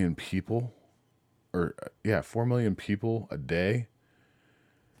people, 4 million people a day.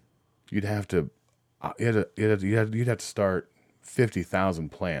 You'd have to start 50,000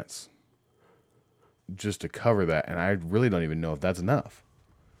 plants just to cover that, and I really don't even know if that's enough.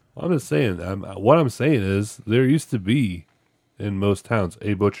 I'm just saying. What I'm saying is there used to be in most towns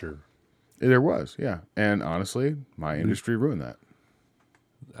a butcher. There was, yeah, and honestly, my industry ruined that.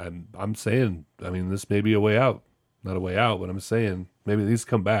 I'm saying. I mean, this may be a way out. Not a way out, but I'm saying maybe these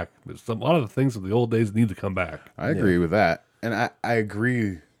come back. A lot of the things of the old days need to come back. I agree with that, and I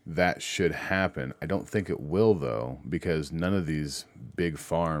agree that should happen. I don't think it will, though, because none of these big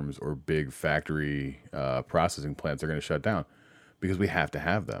farms or big factory processing plants are going to shut down because we have to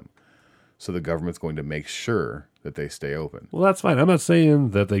have them. So the government's going to make sure that they stay open. Well, that's fine. I'm not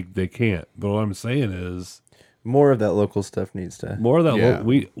saying that they can't, but what I'm saying is more of that local stuff needs to. More of that. Yeah.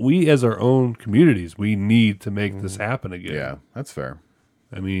 We as our own communities, we need to make this happen again. Yeah, that's fair.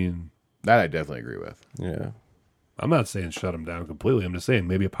 I mean, that I definitely agree with. Yeah. I'm not saying shut them down completely. I'm just saying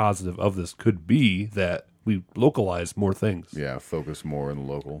maybe a positive of this could be that we localize more things. Yeah, focus more in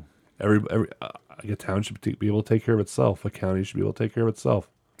the local. A town should be able to take care of itself. A county should be able to take care of itself.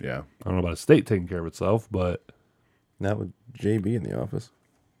 Yeah. I don't know about a state taking care of itself, but not with JB in the office.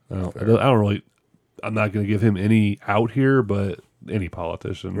 I don't really. I'm not going to give him any out here, but any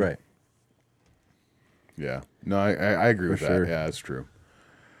politician, right? Yeah. No, I agree with that. Yeah, that's true.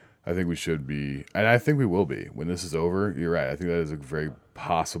 I think we should be, and I think we will be when this is over. You're right. I think that is a very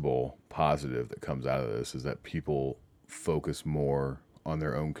possible positive that comes out of this is that people focus more on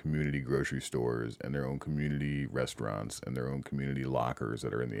their own community grocery stores and their own community restaurants and their own community lockers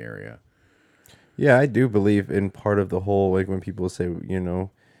that are in the area. Yeah, I do believe in part of the whole, like when people say,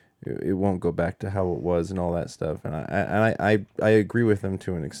 it won't go back to how it was and all that stuff. And I agree with them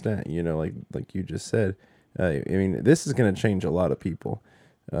to an extent, like you just said. I mean, this is going to change a lot of people.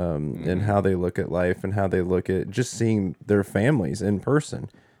 And how they look at life and how they look at just seeing their families in person,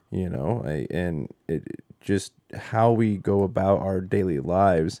 and just how we go about our daily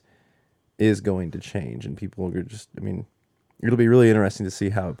lives is going to change. And people are it'll be really interesting to see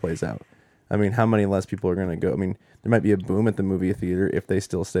how it plays out. I mean, how many less people are going to go? I mean, there might be a boom at the movie theater if they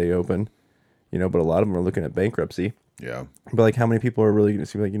still stay open, you know, but a lot of them are looking at bankruptcy. Yeah. But like, how many people are really going to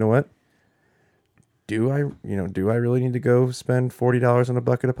see, like, you know what? Do I really need to go spend $40 on a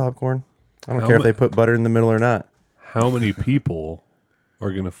bucket of popcorn? I don't care if they put butter in the middle or not. How many people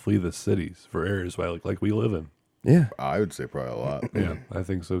are going to flee the cities for areas like we live in? Yeah. I would say probably a lot. Yeah, I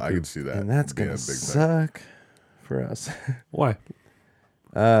think so too. I could see that. And that's being going a to big thing. suck for us. Why?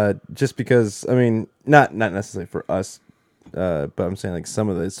 Just because, I mean, not necessarily for us, but I'm saying like some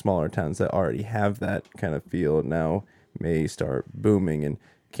of the smaller towns that already have that kind of feel now may start booming and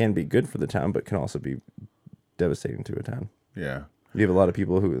can be good for the town, but can also be devastating to a town. Yeah. You have a lot of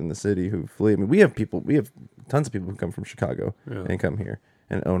people who in the city who flee. I mean, we have tons of people who come from Chicago and come here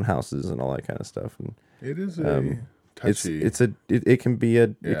and own houses and all that kind of stuff. And It is a touchy. it can be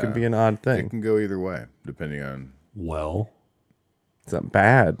an odd It thing. can go either way, depending on. Well, It's not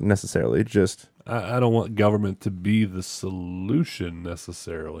bad necessarily. Just I don't want government to be the solution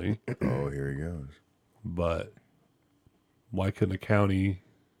necessarily, Oh, here he goes. but why couldn't a county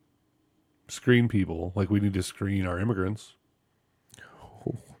screen people like we need to screen our immigrants?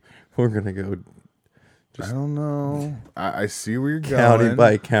 we're gonna go I don't know. I see where you're county going.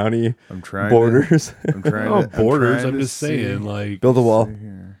 by county I'm trying borders. I'm trying Oh, to. borders. trying I'm to just saying, see like, Build a wall.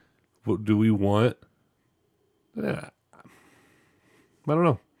 here. what do we want? Yeah, I don't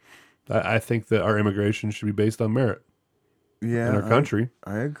know. I think that our immigration should be based on merit Yeah, in our country.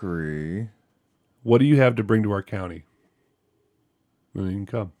 I agree. What do you have to bring to our county? Then you can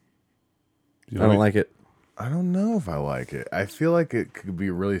come. You know I what don't like it. I don't know if I like it. I feel like it could be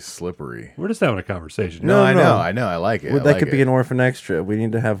really slippery. We're just having a conversation. No, I no. know. I like it. Well, I that like could be it. an orphan extra. We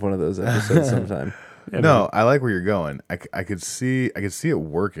need to have one of those episodes sometime. Yeah, No, I like where you're going. I could see it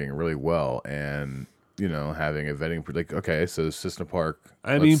working really well, and having a vetting like okay, so Cissna Park.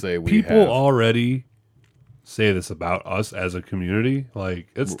 I let's mean, say we people have, already say this about us as a community. Like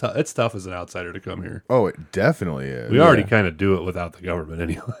it's it's tough as an outsider to come here. Oh, it definitely is. We already kind of do it without the government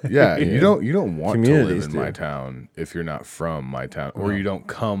anyway. Yeah, you don't want to live Communities in do. my town if you're not from my town, or you don't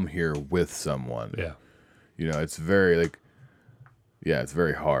come here with someone. Yeah. It's very it's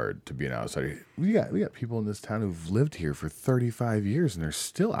very hard to be an outsider. We got people in this town who've lived here for 35 years and they're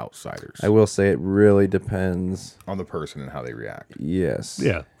still outsiders. I will say it really depends. On the person and how they react Yes.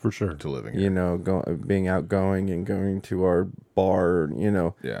 Yeah, for sure. to living here. Being outgoing and going to our bar,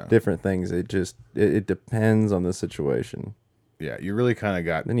 Yeah. different things. It depends on the situation. Yeah, you really kind of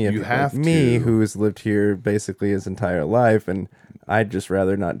got. Then you have, people have like me to, who has lived here basically his entire life, and I'd just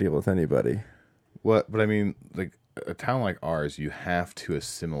rather not deal with anybody. What? But I mean, like a town like ours, you have to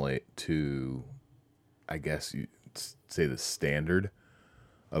assimilate to, I guess you say the standard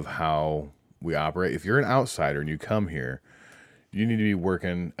of how we operate. If you're an outsider and you come here, you need to be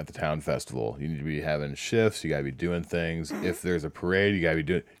working at the town festival. You need to be having shifts. You got to be doing things. If there's a parade, you got to be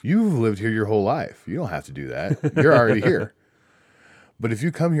doing. You've lived here your whole life. You don't have to do that. You're already here. But if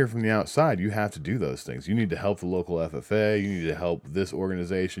you come here from the outside, you have to do those things. You need to help the local FFA. You need to help this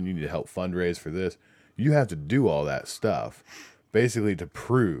organization. You need to help fundraise for this. You have to do all that stuff, basically to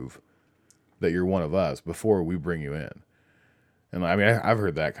prove that you're one of us before we bring you in. And I mean, I've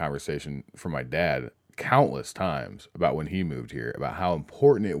heard that conversation from my dad countless times about when he moved here, about how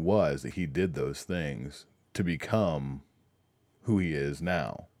important it was that he did those things to become who he is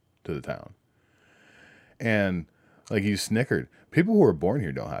now to the town. And like you snickered. People who are born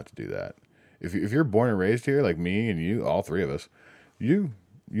here don't have to do that. If you're born and raised here, like me and you, all three of us, you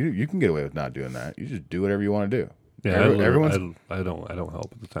can get away with not doing that. You just do whatever you want to do. Yeah, Everyone's I don't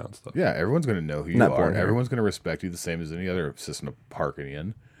help with the town stuff. yeah, everyone's going to know who you Not are. born here. Everyone's going to respect you the same as any other Cissna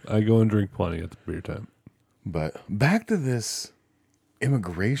Parkian. I go and drink plenty at the beer time. But back to this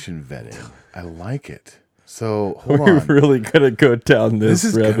immigration vetting. I like it. So hold We're on. really gonna go down this,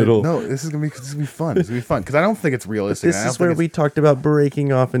 rabbit hole. No, this is gonna be fun. This is gonna be fun because I don't think it's realistic. This I don't is where think we talked about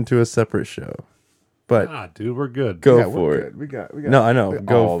breaking off into a separate show. But Ah, dude, we're good. go yeah, for we're it. good. We got No, I know. we got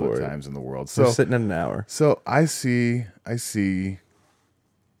Go all for the it. times in the world. We're So sitting at an hour. So I see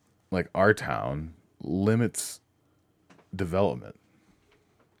like our town limits development.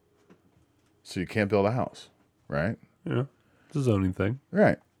 So you can't build a house, right? Yeah, it's a zoning thing.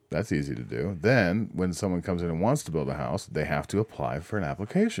 Right. That's easy to do. Then when someone comes in and wants to build a house, they have to apply for an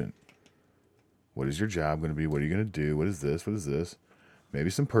application. What is your job going to be? What are you going to do? What is this? What is this? Maybe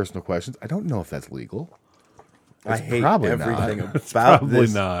some personal questions. I don't know if that's legal. I hate probably everything not. about Probably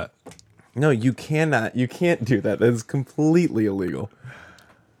this. not. No, you cannot. You can't do that. That is completely illegal.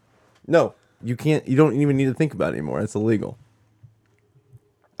 No, you can't. You don't even need to think about it anymore. It's illegal.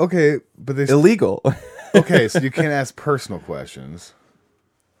 Okay, but they Illegal. okay, so you can't ask personal questions.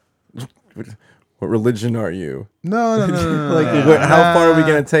 what religion are you? No. Like, how far are we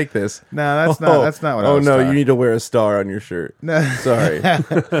gonna take this? No, that's not. That's not what. I Oh was no, talking. you need to wear a star on your shirt. No. Sorry.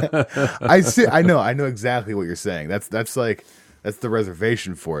 I see. I know exactly what you're saying. That's the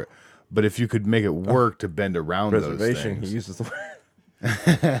reservation for it. But if you could make it work to bend around Reservation. those He things, uses the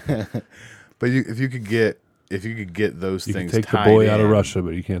word. but if you could get those You can things take the tied boy out of in- Russia,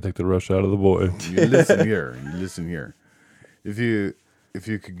 but you can't take the Russia out of the boy. You listen here. If you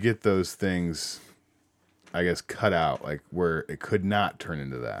could get those things, I guess, cut out, like where it could not turn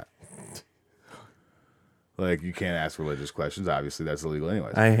into that. Like, you can't ask religious questions. Obviously, that's illegal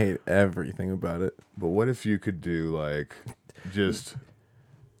anyways. I hate everything about it. But what if you could do like just?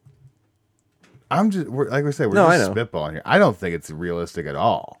 Like we said, we're No, I just know. spitballing here. I don't think it's realistic at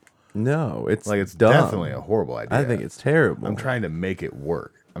all. No, it's Like, it's dumb. definitely a horrible idea. I think it's terrible. I'm trying to make it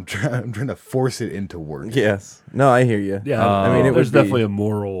work. I'm trying to force it into work. Yes. No, I hear you. Yeah, I mean, it there's would be definitely a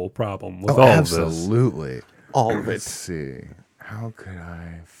moral problem with Oh, all of this. absolutely. all of Let's it. see. How could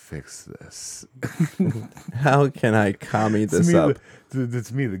I fix this? How can I commie It's this me, up?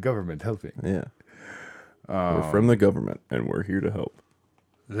 it's me, the government, helping. Yeah. We're from the government, and we're here to help.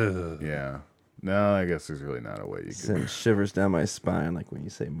 Ugh. Yeah. No, I guess there's really not a way you could. Send shivers down my spine like when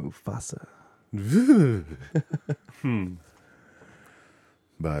you say Mufasa.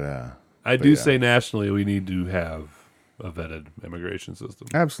 But I But do yeah. say nationally we need to have a vetted immigration system.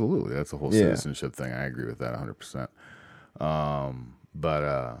 absolutely, that's a whole Yeah. citizenship thing. I agree with that 100%.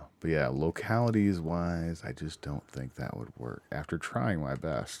 But yeah, localities wise, I just don't think that would work. After trying my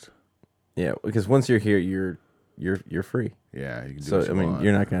best, Yeah, because once you're here, you're free. yeah, you can do. So what you I mean, want.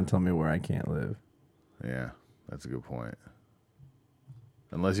 you're not going to tell me where I can't live. Yeah, that's a good point.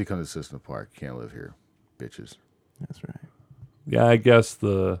 Unless you come to Cissna Park, you can't live here, bitches. That's right. Yeah, I guess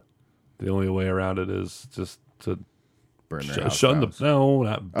the only way around it is just to Burn their house shut down.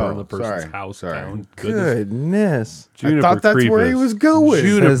 not burn Oh, the person's sorry, house sorry. down. Goodness. Goodness. Juniper I thought that's where he creepus. was going.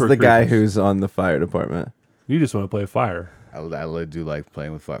 Juniper Says the guy creepus. who's on the fire department. You just want to play fire. I do like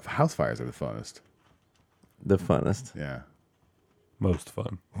playing with fire. House fires are the funnest. The funnest. Yeah. Most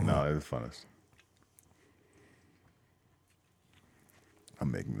fun. No, they're the funnest.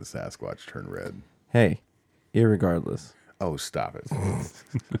 I'm making the Sasquatch turn red. Hey, irregardless. Oh, stop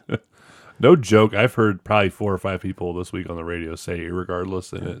it. No joke. I've heard probably 4 or 5 people this week on the radio say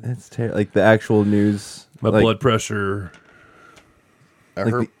irregardless, and it That's terrible. Like the actual news. my like, blood pressure. I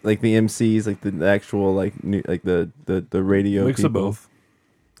like heard the MCs, like the actual like new, like the radio Mix people. of both.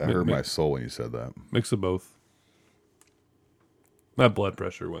 I heard my soul when you said that. Mix of both. My blood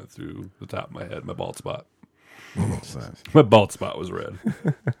pressure went through the top of my head. My bald spot. My bald spot was red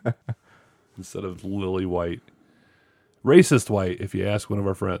instead of lily white. Racist white, if you ask one of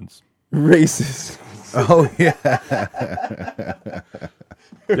our friends. Racist. Oh yeah.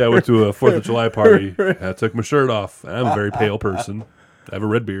 Yeah, I went to a 4th of July party. I took my shirt off. I'm a very pale person. I have a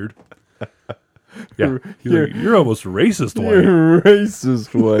red beard. Yeah. He's like, you're almost racist white.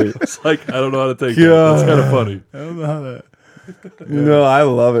 Racist white. It's like, I don't know how to take it. It's kind of funny. I don't know how that. No, I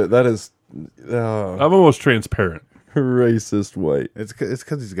love it. That is I'm almost transparent. racist white. It's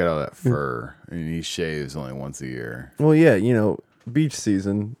because he's got all that fur and he shaves only once a year. Well, yeah, you know, beach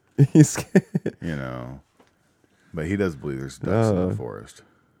season. He's You know. But he does believe there's ducks in the forest.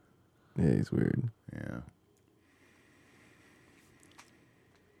 yeah, he's weird. Yeah.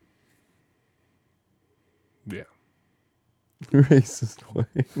 Yeah. Racist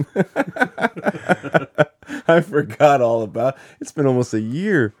white. I forgot all about. It's been almost a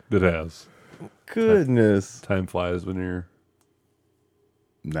year. It has. Goodness. Time flies when you're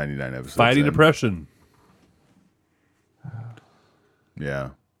 99 episodes. fighting in. depression. Yeah.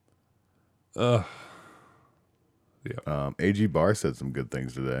 Yeah. AG Barr said some good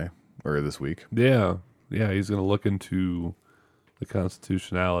things today or this week. Yeah. Yeah. He's going to look into the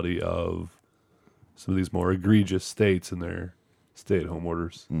constitutionality of some of these more egregious states and their stay-at-home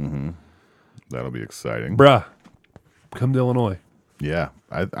orders. That'll be exciting. Bruh, come to Illinois. Yeah.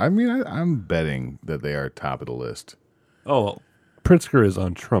 I'm betting that they are top of the list. Oh, well, Pritzker is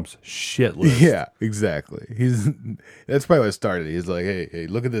on Trump's shit list. Yeah, exactly. That's probably what it started. He's like, hey,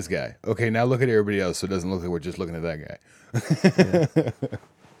 look at this guy. Okay, now look at everybody else so it doesn't look like we're just looking at that guy.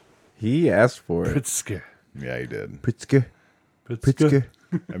 He asked for it. Pritzker. Yeah, he did. Pritzker. Pritzker.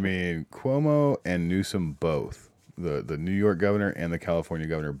 I mean, Cuomo and Newsom both, the New York governor and the California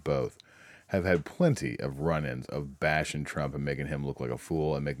governor both, have had plenty of run-ins of bashing Trump and making him look like a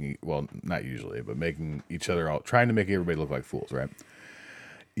fool and making, well, not usually, but making each other trying to make everybody look like fools, right?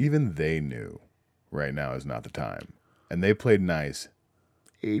 Even they knew right now is not the time. And they played nice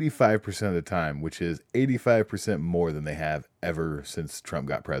 85% of the time, which is 85% more than they have ever since Trump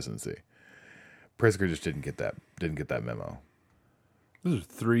got presidency. Pritzker just didn't get that memo. Those are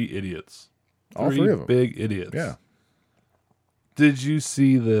three idiots. All three of them. Big idiots. Yeah. Did you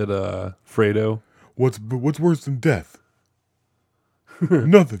see that Fredo? What's worse than death?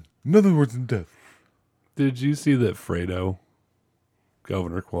 Nothing worse than death. Did you see that Fredo,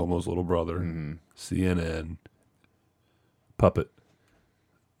 Governor Cuomo's little brother, Mm-hmm. CNN puppet?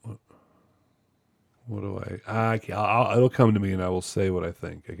 What do I can't, it'll come to me and I will say what I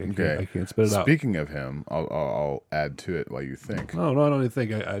think. I can't spit it out. Speaking of him, I'll add to it while you think. No, I don't even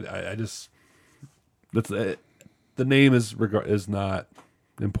think. I just that's it. The name is not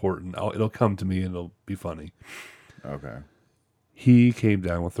important. It'll come to me and it'll be funny. Okay. He came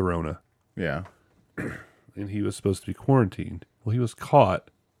down with the Rona Yeah. and he was supposed to be quarantined. Well, he was caught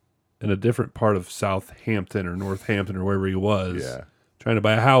in a different part of Southampton or Northampton or wherever he was. Yeah. Trying to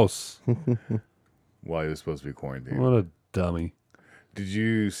buy a house. While he was supposed to be quarantined. What a dummy! Did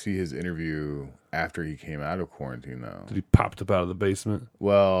you see his interview after he came out of quarantine though? Did he popped up out of the basement?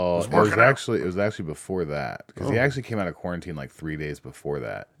 Well, it was actually before that because he actually came out of quarantine like 3 days before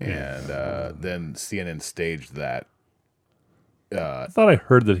that, and then CNN staged that. I thought I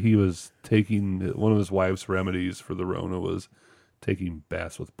heard that he was taking one of his wife's remedies for the Rona was taking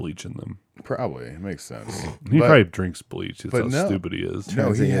baths with bleach in them. Probably it makes sense. He But- probably drinks bleach. That's how but no. stupid he is.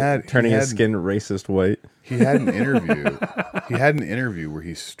 No, turning his skin racist white. He had an interview. He had an interview where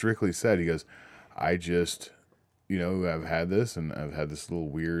he strictly said, he goes, I just, I've had this and I've had this little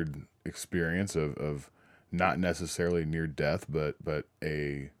weird experience of not necessarily near death, but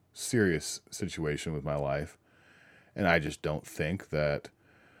a serious situation with my life. And I just don't think that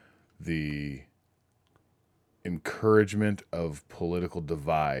the encouragement of political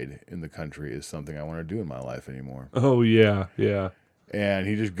divide in the country is something I want to do in my life anymore. Oh yeah. And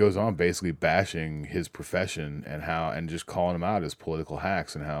he just goes on basically bashing his profession and just calling them out as political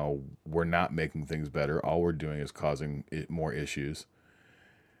hacks and how we're not making things better. All we're doing is causing more issues.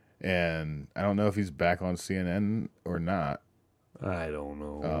 And I don't know if he's back on CNN or not. I don't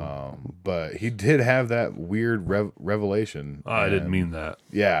know. But he did have that weird revelation. I didn't and mean that.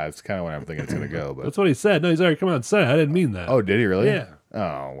 Yeah, it's kind of what I'm thinking it's going to go. But That's what he said. No, he's already come out and said it. I didn't mean that. oh, did he really? Yeah. Oh,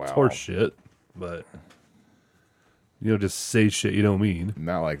 wow. It's horse shit. But just say shit you don't mean.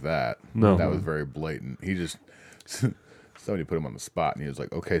 Not like that. No. That was very blatant. He just somebody put him on the spot, and he was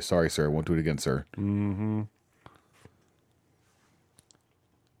like, "Okay, sorry, sir. I won't do it again, sir." Mm-hmm.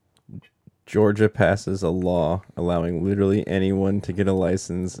 Georgia passes a law allowing literally anyone to get a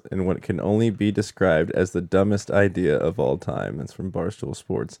license in what can only be described as the dumbest idea of all time. That's from Barstool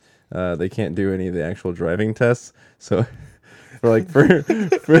Sports. They can't do any of the actual driving tests. So, but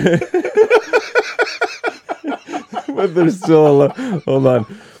there's still hold on.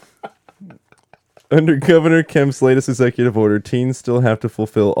 Under Governor Kemp's latest executive order, teens still have to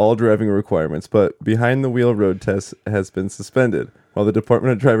fulfill all driving requirements, but behind-the-wheel road test has been suspended. While the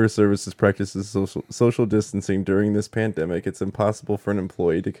Department of Driver Services practices social distancing during this pandemic, it's impossible for an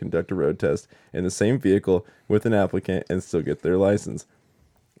employee to conduct a road test in the same vehicle with an applicant and still get their license.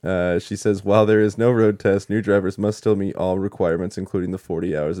 She says, while there is no road test, new drivers must still meet all requirements, including the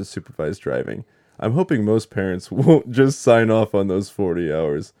 40 hours of supervised driving. I'm hoping most parents won't just sign off on those 40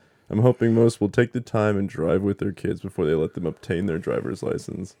 hours. I'm hoping most will take the time and drive with their kids before they let them obtain their driver's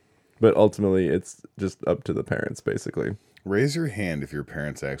license. But ultimately, it's just up to the parents, basically. Raise your hand if your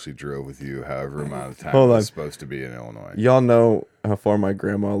parents actually drove with you however amount of time Hold it on. was supposed to be in Illinois. Y'all know how far my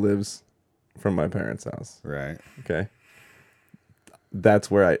grandma lives from my parents' house, Right? okay? That's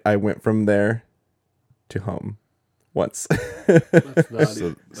where I went from there to home once.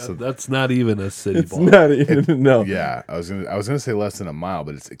 That's not even a city It's block. not even, no. Yeah, I was gonna say less than a mile,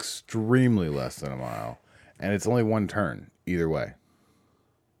 but it's extremely less than a mile, and it's only one turn either way.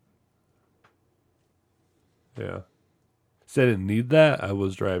 Yeah. See, I didn't need that. I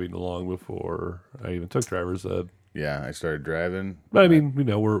was driving long before I even took driver's ed. Yeah, I started driving. But I mean, we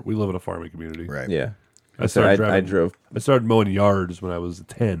live in a farming community. Right. Yeah. I started I driving. drove I started mowing yards when I was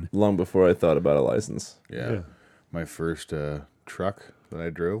 10. long before I thought about a license. Yeah. Yeah. My first truck that I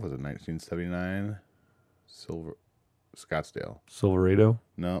drove was a 1979 Silver Scottsdale. Silverado.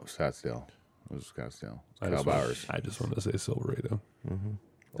 No, Scottsdale. It was Scottsdale. I Kyle just, Bowers, I just wanted to say Silverado.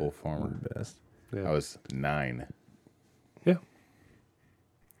 old farmer. Best. Yeah. I was 9. Yeah.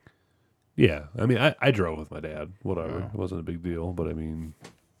 Yeah. I mean, I drove with my dad. Whatever. It wasn't a big deal. But I mean,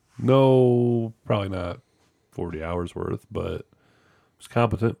 no, probably not 40 hours worth, but it was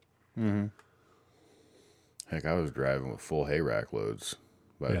competent. Heck, I was driving with full hay rack loads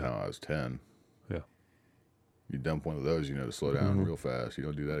by the Yeah. time I was 10. Yeah. You dump one of those, you know to slow down real fast. You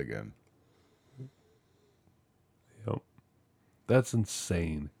don't do that again. Yep. That's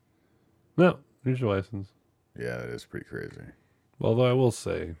insane. No, Here's your license. Yeah, that is pretty crazy. Although I will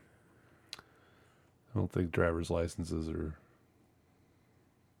say, I don't think driver's licenses are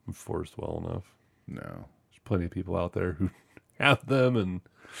enforced well enough. No. There's plenty of people out there who have them, and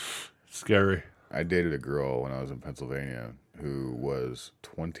it's scary. I dated a girl when I was in Pennsylvania who was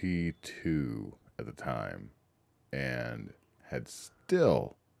 22 at the time and had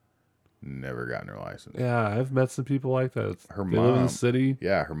still never gotten her license. Yeah, I've met some people like that. Her They live in mom- the city.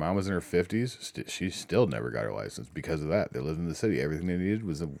 Yeah, her mom was in her 50s. She still never got her license because of that. They lived in the city. Everything they needed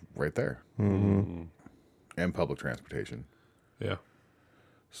was right there. Mm-hmm. And public transportation. Yeah.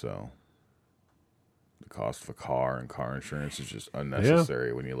 So the cost of a car and car insurance is just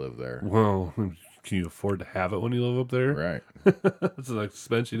unnecessary when you live there. Well, can you afford to have it when you live up there? Right. It's an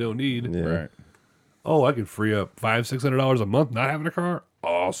expense you don't need. Yeah. Right. Oh, I could free up $500-$600 a month not having a car.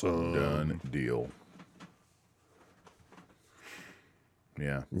 Awesome. Done deal.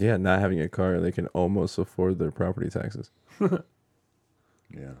 Yeah. Yeah, not having a car, they can almost afford their property taxes.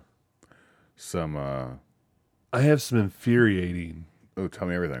 Yeah. Some I have some infuriating tell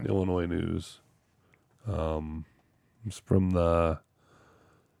me everything. Illinois news. It's from the.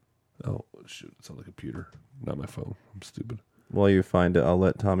 Oh shoot! It's on the computer, not my phone. I'm stupid. While you find it, I'll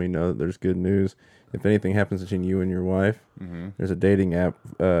let Tommy know that there's good news. If anything happens between you and your wife, there's a dating app,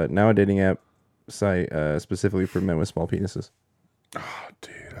 now a dating app site specifically for men with small penises. Oh,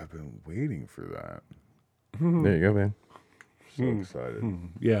 dude, I've been waiting for that. There you go, man. So excited.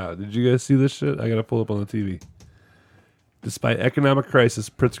 Yeah, did you guys see this shit? I gotta pull up on the TV. Despite economic crisis,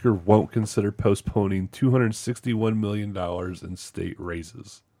 Pritzker won't consider postponing $261 million in state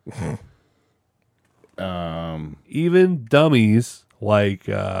raises. Even dummies like,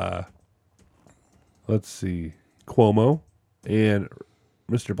 let's see, Cuomo and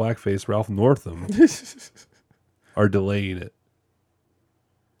Mr. Blackface Ralph Northam are delaying it.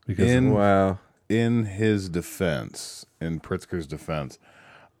 Because Wow. In his defense, in Pritzker's defense,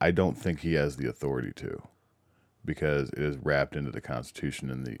 I don't think he has the authority to, because it is wrapped into the Constitution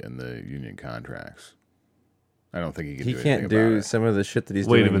and the union contracts. I don't think he can. He do can't anything about do it. some of the shit that he's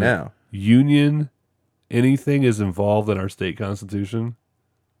wait a doing minute. now. Union, anything is involved in our state constitution?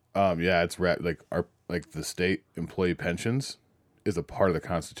 Yeah, it's wrapped like the state employee pensions is a part of the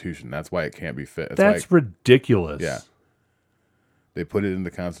Constitution. That's why it can't be fit. That's ridiculous. Yeah. They put it in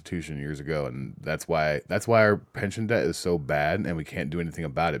the Constitution years ago, and that's why our pension debt is so bad, and we can't do anything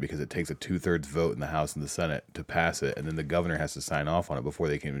about it because it takes a 2/3 vote in the House and the Senate to pass it, and then the governor has to sign off on it before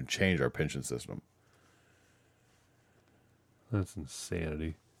they can even change our pension system. That's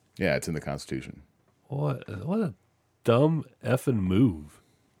insanity. Yeah, it's in the Constitution. What a dumb effing move.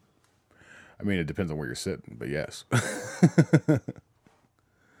 I mean, it depends on where you're sitting, but yes.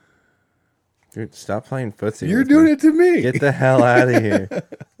 Dude, stop playing footsie. You're with doing me. it to me. Get the hell out of here.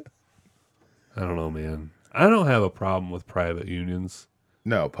 I don't know, man. I don't have a problem with private unions.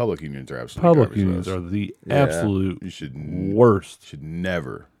 No, public unions are absolutely Public garbage to unions us. are the Yeah. absolute You should worst. should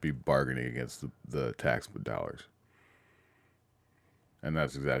never be bargaining against the tax dollars. And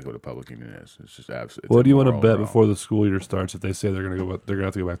that's exactly what a public union is. It's just absolutely. What do you want to immoral bet and wrong. before the school year starts? If they say they're gonna have to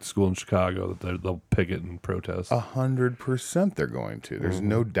go back to school in Chicago, that they'll picket and protest. 100% they're going to. There's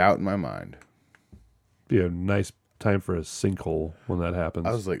no doubt in my mind. Be a nice time for a sinkhole when that happens.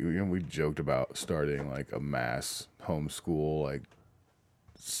 I was like, we joked about starting like a mass homeschool like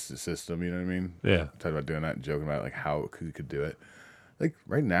system. You know what I mean? yeah, Talking about doing that, and joking about like how we could do it. Like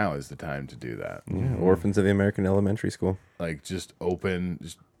right now is the time to do that. Yeah, Orphans of the American Elementary School. Like just open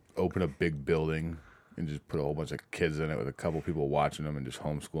a big building and just put a whole bunch of kids in it with a couple people watching them and just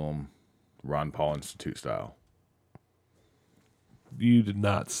homeschool them, Ron Paul Institute style. you did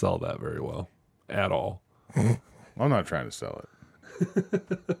not sell that very well at all. I'm not trying to sell it.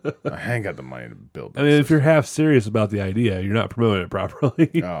 I ain't got the money to build. I mean, if you're half serious about the idea, you're not promoting it properly.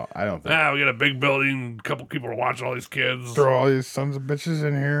 no, I don't think. We got a big building, a couple people to watch all these kids. Throw all these sons of bitches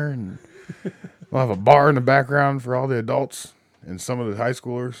in here, and we'll have a bar in the background for all the adults and some of the high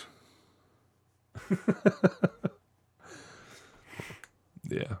schoolers.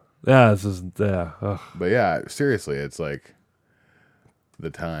 Yeah, this is ugh. But yeah, seriously, it's like the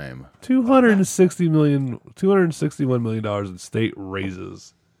time. $261 million in state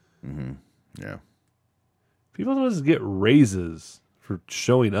raises. Yeah, People don't just get raises for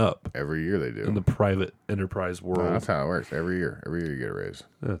showing up every year they do. in the private enterprise No, world. that's how it works. Every year you get a raise,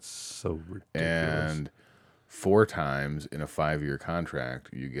 That's so ridiculous. and 4 times in a 5-year contract,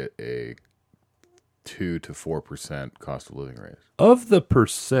 you get a 2 to 4% cost of living raise. Of the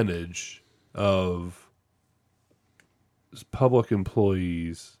percentage of public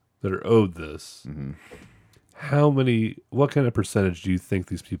employees that are owed this, what kind of percentage do you think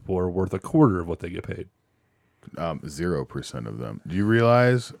these people are worth a quarter of what they get paid? 0% of them. Do you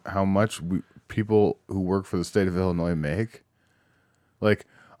realize how much people who work for the state of Illinois make? Like,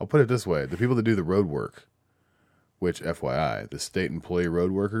 I'll put it this way. The people that do the road work, which, FYI, the state employee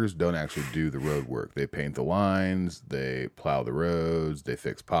road workers don't actually do the road work. They paint the lines, they plow the roads, they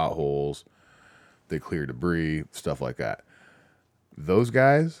fix potholes, they clear debris, stuff like that. Those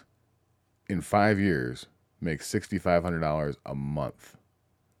guys, in 5 years, make $6,500 a month.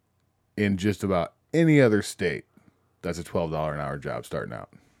 In just about any other state, that's a $12 an hour job starting out.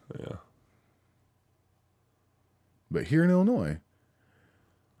 Yeah. But here in Illinois,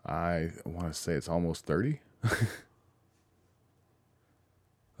 I want to say it's almost 30.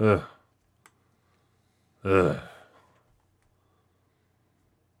 Ugh. It's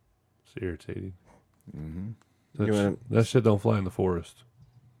irritating. You want, That shit don't fly in the forest.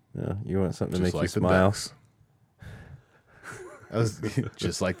 yeah, you want something to Just make like you the smile? ducks. That was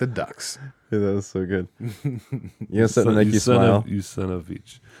just like the ducks. Yeah, that was so good. You want something to make you son smile? Of, you son of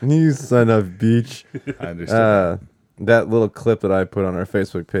each. You son of beach. I understand. That little clip that I put on our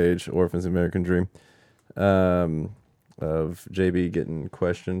Facebook page, Orphans American Dream, of JB getting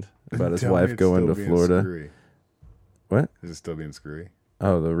questioned about his Tell me wife it's going still to being Florida. screwy. What? Is it still being screwy?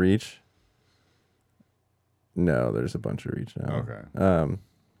 Oh, the reach? No, there's a bunch of reach now.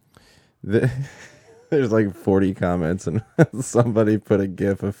 Okay. There's like 40 comments, and somebody put a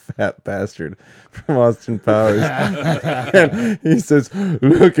gif of Fat Bastard from Austin Powers. And he says,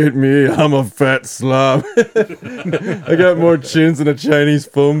 "Look at me, I'm a fat slob. I got more chins than a Chinese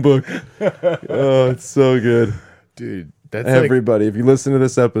phone book." Oh, it's so good. Dude, that's Everybody, if you listen to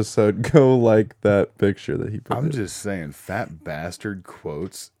this episode, go like that picture that he put. I'm just saying, Fat Bastard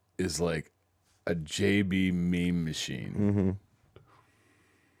quotes is like a JB meme machine. Mm-hmm.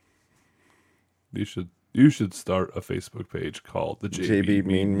 You should start a Facebook page called the JB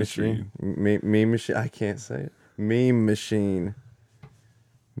Meme Machine. Meme Machine. I can't say it. Meme Machine. I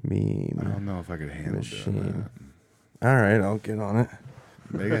Meme don't know if I could handle doing Machine. All right, I'll get on it.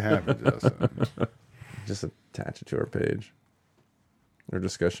 that. Make it happen, Justin. Just attach it to our page. Or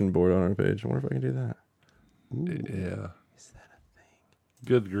discussion board on our page. I wonder if I can do that. Yeah. Is that a thing?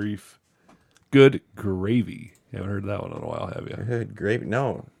 Good grief. Good gravy. You haven't heard that one in a while, have you? Good gravy.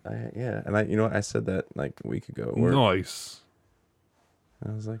 No. And you know what? I said that like a week ago. At work. Nice.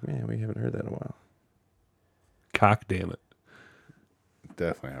 I was like, man, we haven't heard that in a while. Cock damn it.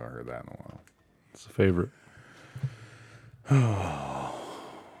 Definitely haven't heard that in a while. It's a favorite.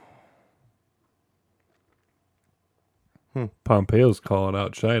 Pompeo's calling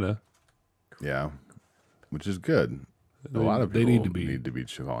out China. Yeah, which is good. A lot of They people need to be.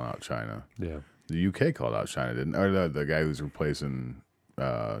 calling out China. Yeah. The UK called out China, didn't? Or the guy who's replacing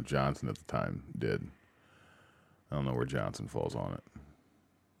Johnson at the time did. I don't know where Johnson falls on it.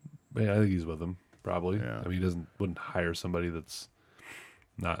 Yeah, I think he's with them, probably. Yeah. I mean, he wouldn't hire somebody that's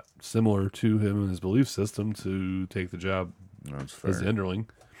not similar to him and his belief system to take the job That's fair. as the underling.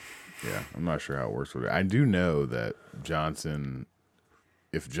 Yeah, I'm not sure how it works with it. I do know that Johnson,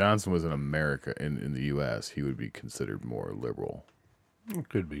 if Johnson was in America, in the U.S., he would be considered more liberal. It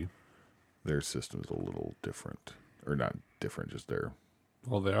could be. Their system is a little different. Or not different, just their,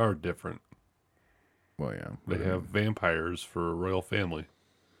 Well, they are different. well, yeah. They but, have vampires for a royal family.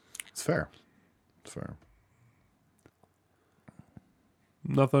 It's fair. It's fair.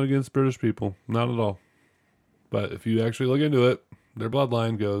 Nothing against British people. Not at all. But if you actually look into it, their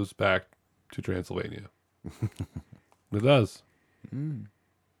bloodline goes back to Transylvania. It does.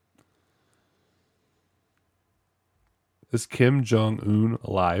 Is Kim Jong-un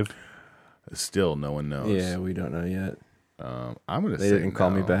alive? Still, no one knows. Yeah, we don't know yet. I'm going to They say didn't call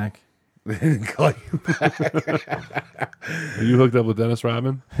me no. back. They didn't call you. Are you hooked up with Dennis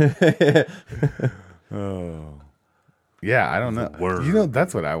Rodman? Yeah, I don't know. word. You know,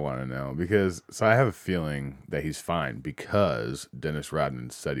 that's what I want to know because so I have a feeling that he's fine because Dennis Rodman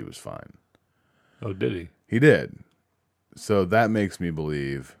said he was fine. Oh, did he? He did. So that makes me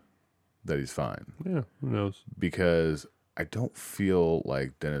believe that he's fine Yeah, who knows? because I don't feel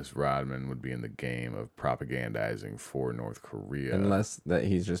like Dennis Rodman would be in the game of propagandizing for North Korea. Unless that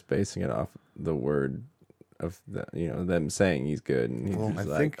he's just basing it off the word of them saying he's good, and he's Well, just I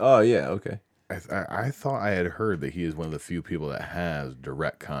like, think- oh yeah, okay. I thought I had heard that he is one of the few people that has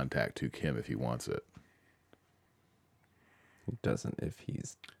direct contact to Kim if he wants it. He doesn't if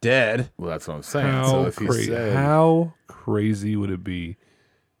he's dead. Well, that's what I'm saying. So if he said, how crazy would it be?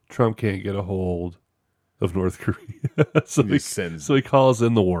 Trump can't get a hold of North Korea, so He sends- he calls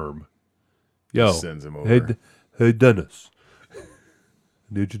in the worm. Yo, sends him over. Hey Dennis, I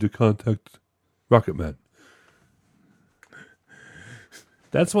need you to contact Rocket Man.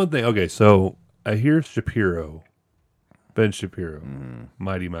 That's one thing. Okay, so I hear Shapiro, Ben Shapiro,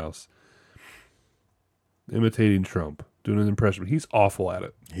 Mighty Mouse, imitating Trump, doing an impression. He's awful at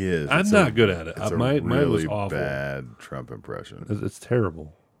it. He is. I'm It's not good at it. It's Mine was really awful. bad Trump impression. It's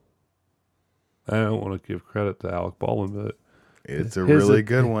terrible. I don't want to give credit to Alec Baldwin, but It's a really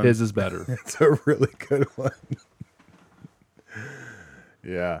good one. His is better. It's a really good one.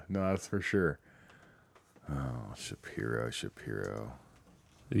 Yeah, no, that's for sure. Oh, Shapiro.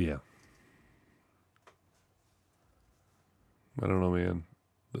 Yeah. I don't know, man.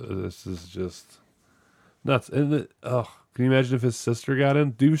 This is just nuts. And can you imagine if his sister got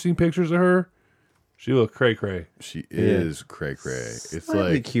in? Do you seen pictures of her? She looked cray-cray. She is cray-cray. It's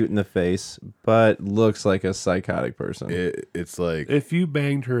Slightly like cute in the face, but looks like a psychotic person. it's like If you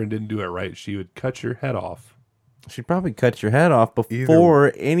banged her and didn't do it right, she would cut your head off. She'd probably cut your head off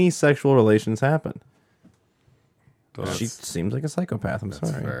before any sexual relations happen. She seems like a psychopath. I'm that's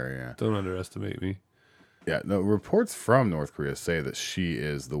sorry. fair, yeah. Don't underestimate me. Yeah, no, reports from North Korea say that she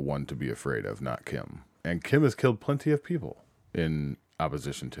is the one to be afraid of, not Kim. And Kim has killed plenty of people in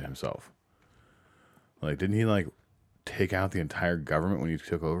opposition to himself. Like, didn't he, like, take out the entire government when he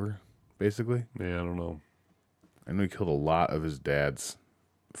took over, basically? Yeah, I don't know. I know he killed a lot of his dad's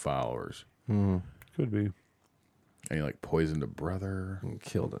followers. Could be. And he, like, poisoned a brother. And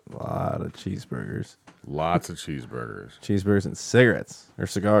killed a lot of cheeseburgers. Lots of cheeseburgers. Cheeseburgers and cigarettes. Or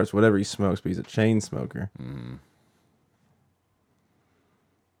cigars, whatever he smokes, but he's a chain smoker.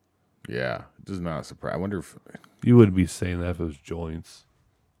 Yeah, it does not surprise. I wonder if... You wouldn't be saying that if it was joints.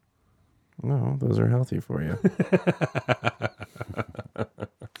 No, those are healthy for you.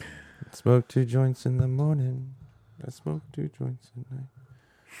 Smoke 2 joints in the morning. I smoke 2 joints at night.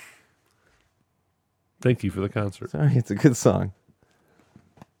 Thank you for the concert. Sorry, it's a good song.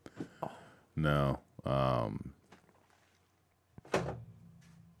 No. What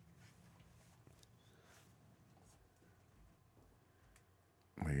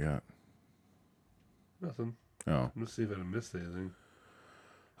you got? Nothing. Oh. Let's see if I missed anything.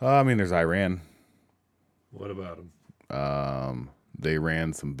 I mean, there's Iran. What about him? They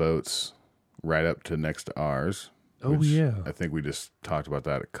ran some boats right up to next to ours. Oh, which yeah. I think we just talked about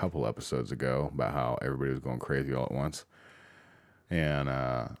that a couple episodes ago about how everybody was going crazy all at once. And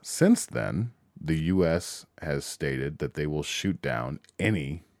since then, the U.S. has stated that they will shoot down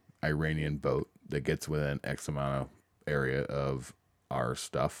any Iranian boat that gets within X amount of area of our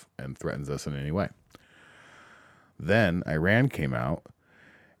stuff and threatens us in any way. Then Iran came out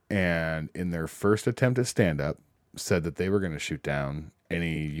and in their first attempt at stand-up said that they were going to shoot down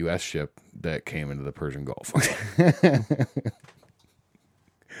any U.S. ship that came into the Persian Gulf.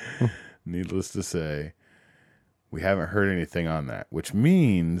 Needless to say, we haven't heard anything on that, which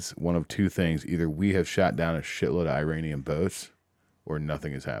means one of two things. Either we have shot down a shitload of Iranian boats or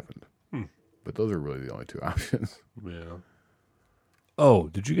nothing has happened. But those are really the only two options. Yeah. Oh,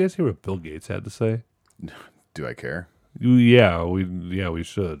 did you guys hear what Bill Gates had to say? Do I care? Yeah, we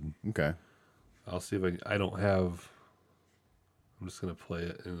should. Okay. I'll see if I don't have. I'm just gonna play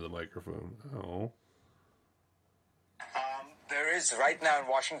it into the microphone. Oh. There is right now in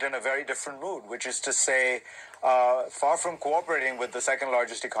Washington a very different mood, which is to say, far from cooperating with the second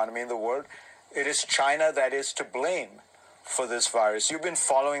largest economy in the world, it is China that is to blame for this virus. You've been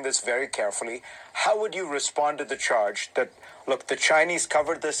following this very carefully. How would you respond to the charge that, look, the Chinese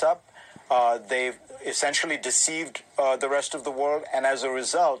covered this up, they've essentially deceived the rest of the world, and as a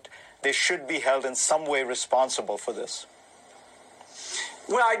result, they should be held in some way responsible for this?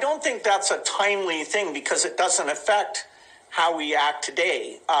 Well, I don't think that's a timely thing because it doesn't affect how we act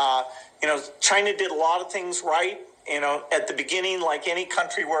today. China did a lot of things right. At the beginning, like any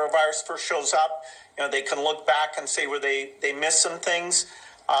country where a virus first shows up, they can look back and say where they missed some things.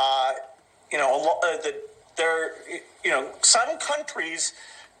 Some countries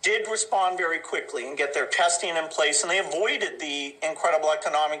did respond very quickly and get their testing in place, and they avoided the incredible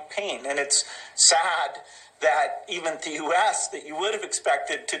economic pain. And it's sad that even the U.S., that you would have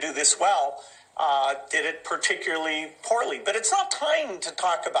expected to do this well, did it particularly poorly. But it's not time to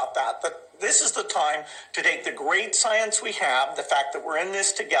talk about that. But this is the time to take the great science we have, the fact that we're in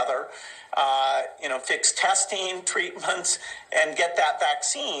this together, fix testing, treatments, and get that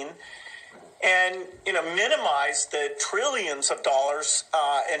vaccine, and minimize the trillions of dollars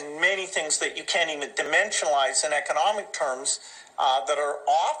and many things that you can't even dimensionalize in economic terms that are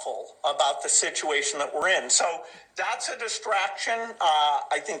awful about the situation that we're in. So that's a distraction.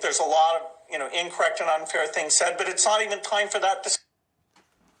 I think there's a lot of incorrect and unfair things said, but it's not even time for that.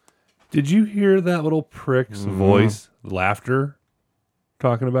 Did you hear that little prick's voice, laughter,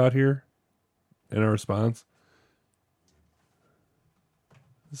 talking about here in our response?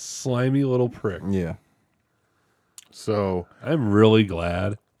 Slimy little prick. Yeah. So I'm really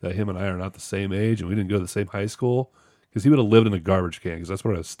glad that him and I are not the same age and we didn't go to the same high school because he would have lived in a garbage can because that's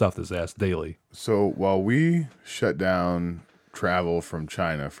where I stuffed his ass daily. So while we shut down travel from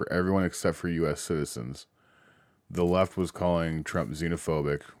China for everyone except for U.S. citizens, the left was calling Trump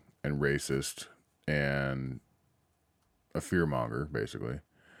xenophobic and racist and a fearmonger, basically.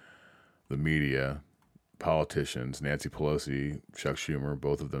 The media, politicians, Nancy Pelosi, Chuck Schumer,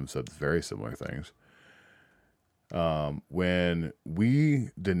 both of them said very similar things. When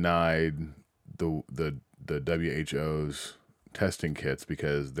we denied the WHO's testing kits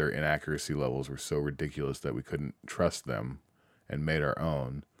because their inaccuracy levels were so ridiculous that we couldn't trust them and made our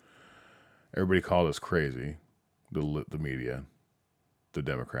own, everybody called us crazy. The media, the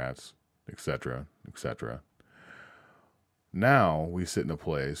Democrats, etc., etc. Now we sit in a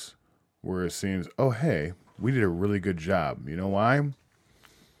place where it seems, oh, hey, we did a really good job. You know why?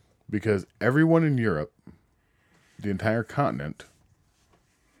 Because everyone in Europe, the entire continent,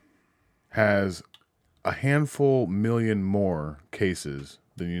 has a handful million more cases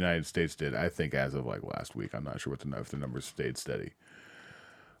than the United States did, I think, as of like last week. I'm not sure if the numbers stayed steady.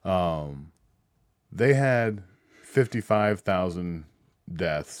 They had 55,000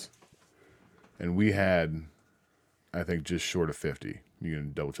 deaths, and we had, I think, just short of 50. You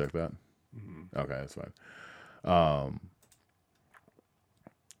can double check that? Mm-hmm. Okay, that's fine.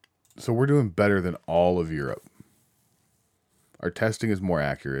 So we're doing better than all of Europe. Our testing is more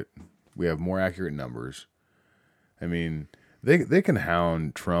accurate. We have more accurate numbers. I mean, they can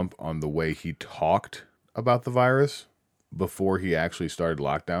hound Trump on the way he talked about the virus before he actually started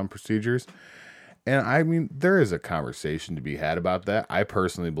lockdown procedures. And I mean, there is a conversation to be had about that. I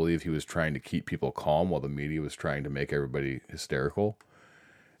personally believe he was trying to keep people calm while the media was trying to make everybody hysterical.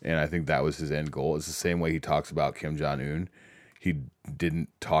 And I think that was his end goal. It's the same way he talks about Kim Jong-un. He didn't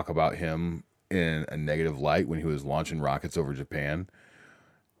talk about him in a negative light when he was launching rockets over Japan.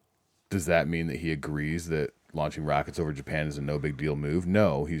 Does that mean that he agrees that launching rockets over Japan is a no big deal move?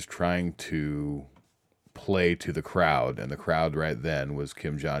 No, he's trying to play to the crowd, and the crowd right then was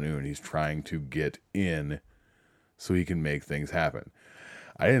Kim Jong-un. He's trying to get in so he can make things happen.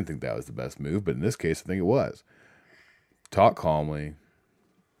 I didn't think that was the best move, but in this case, I think it was. Talk calmly,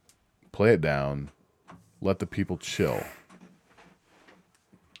 play it down, let the people chill.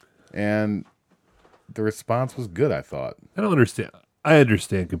 And the response was good, I thought. I don't understand. I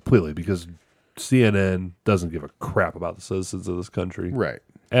understand completely because CNN doesn't give a crap about the citizens of this country. Right.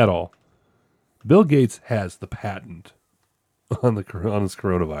 At all. Bill Gates has the patent on this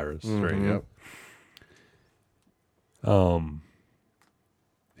coronavirus. Mm-hmm. Right. Yep.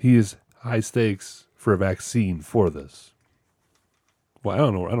 He is high stakes for a vaccine for this. Well, I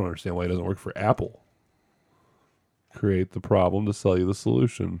don't know. I don't understand why it doesn't work for Apple. Create the problem to sell you the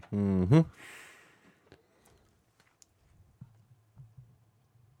solution. Mm-hmm.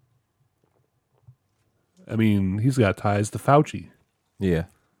 I mean, he's got ties to Fauci. Yeah.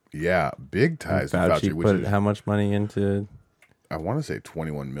 Yeah, big ties to Fauci. Which put is, how much money into? I want to say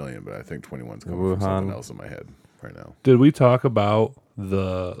 21 million, but I think 21's coming Wuhan. from something else in my head right now. Did we talk about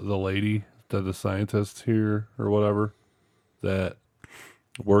the lady, the scientist here or whatever, that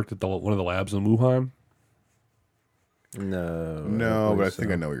worked at one of the labs in Wuhan? No, but I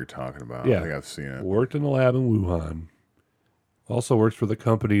think I know what you're talking about. Yeah. I think I've seen it. Worked in a lab in Wuhan. Also works for the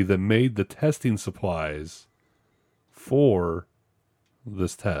company that made the testing supplies for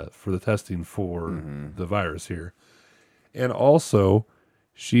this for the testing for the virus here. And also,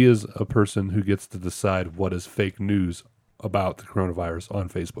 she is a person who gets to decide what is fake news about the coronavirus on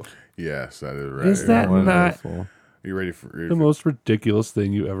Facebook. Yes, that is right. Is that not Wonderful. You ready for the most ridiculous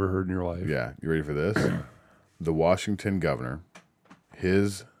thing you ever heard in your life? Yeah, you ready for this? The Washington governor,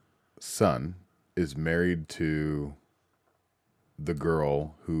 his son is married to the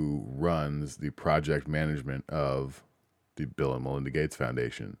girl who runs the project management of the Bill and Melinda Gates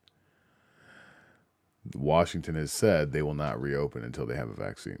Foundation. Washington has said they will not reopen until they have a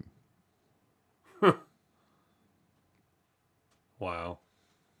vaccine. Wow.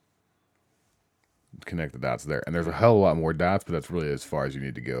 Connect the dots there. And there's a hell of a lot more dots, but that's really as far as you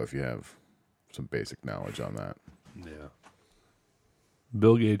need to go if you have some basic knowledge on that. Yeah.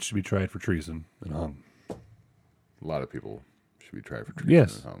 Bill Gates should be tried for treason and hung. A lot of people should be tried for treason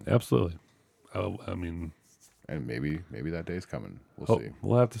Yes, and hung. absolutely. I mean, And maybe that day's coming. We'll see.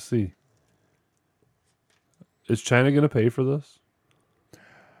 We'll have to see. Is China going to pay for this?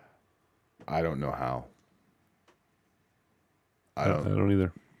 I don't know how. I don't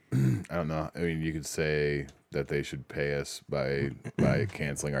either. I don't know. I mean, you could say that they should pay us by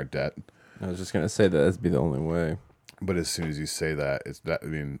canceling our debt. I was just gonna say that'd be the only way. But as soon as you say that, it's that. I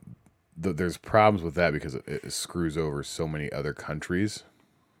mean, there's problems with that because it screws over so many other countries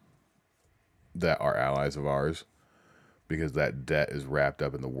that are allies of ours, because that debt is wrapped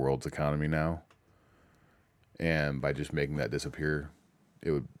up in the world's economy now. And by just making that disappear,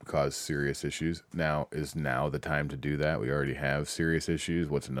 it would cause serious issues. Now is the time to do that. We already have serious issues.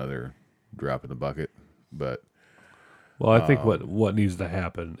 What's another drop in the bucket? But well, I think what needs to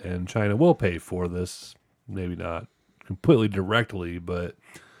happen, and China will pay for this, maybe not completely directly, but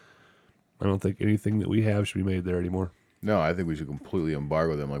I don't think anything that we have should be made there anymore. no, I think we should completely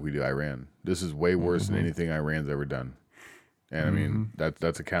embargo them like we do Iran. This is way worse than anything Iran's ever done. And I mean,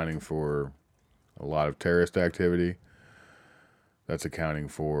 that's accounting for a lot of terrorist activity. That's accounting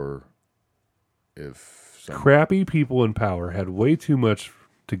for if some Crappy people in power had way too much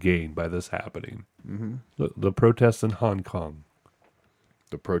to gain by this happening. The protests in Hong Kong,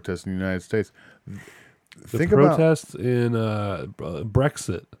 the protests in the United States. the protests in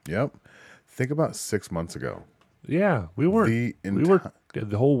Brexit. Yep. Think about 6 months ago. Yeah, we weren't.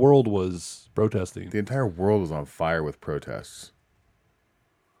 The whole world was protesting. The entire world was on fire with protests.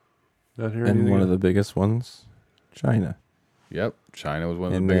 Not hearing And anything one of else. the biggest ones, China. Yep. China was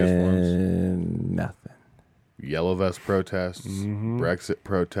one of And the biggest ones. then nothing. Yellow vest protests, Brexit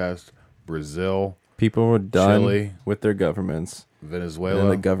protests, Brazil, People were done Chile, with their governments. And then Venezuela,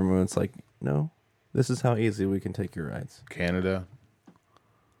 the government's like, no, this is how easy we can take your rights. Canada,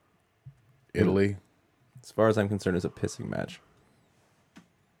 Italy. As far as I'm concerned, it's a pissing match.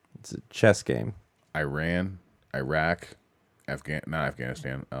 It's a chess game. Iran, Iraq, not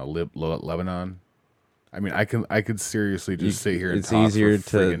Afghanistan, Lebanon. I mean, I could seriously just sit here and it's talk easier for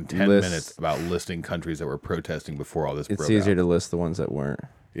to friggin' 10 list- minutes about listing countries that were protesting before all this It's broke easier out. to list the ones that weren't.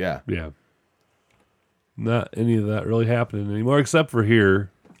 Yeah. Yeah. Not any of that really happening anymore, except for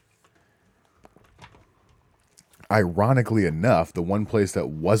here. Ironically enough, the one place that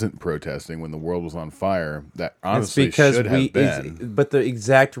wasn't protesting when the world was on fire, that It's honestly because should have been. but the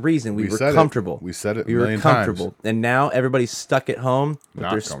exact reason we We were said it. comfortable. We said it a We were million comfortable, times. and now everybody's stuck at home with Not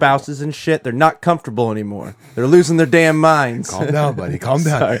their comfortable. spouses and shit. They're not comfortable anymore. They're losing their damn minds. Calm down, buddy. Calm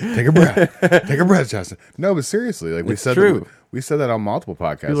down. Take a breath. Take a breath, Justin. No, but seriously, like we It's said, true. we said that on multiple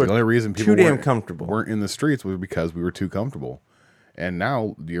podcasts. People The are only reason people too damn weren't- comfortable. weren't in the streets was because we were too comfortable. And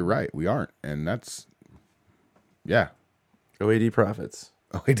now you're right, we aren't, and that's OAD profits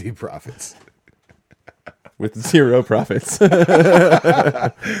OAD profits. with zero profits. We're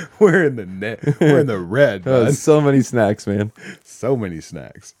in the net. We're in the red. bud. So many snacks, man. So many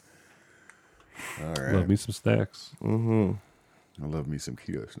snacks. All right. Love me some snacks. I love me some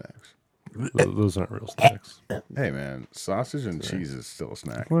keto snacks. Those aren't real snacks. Hey man, sausage and cheese is still a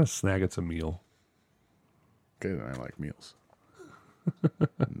snack. I want a snack. It's a meal. Okay, then I like meals.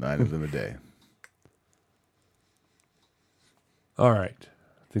 9 of them a day. All right.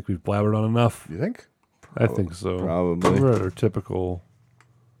 I think we've blabbered on enough. You think? I think so. Probably. We're at our typical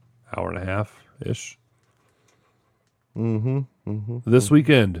hour and a half ish. This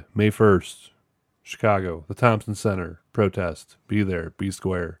weekend, May 1st, Chicago, the Thompson Center, protest. Be there, be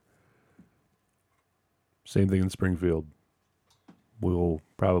square. Same thing in Springfield. We'll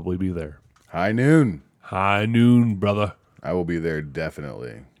probably be there. High noon. High noon, brother. I will be there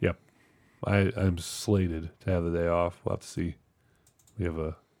definitely. Yep. I'm slated to have the day off. We'll have to see. We have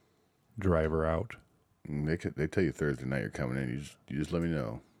a driver out. They tell you Thursday night you're coming in. You just let me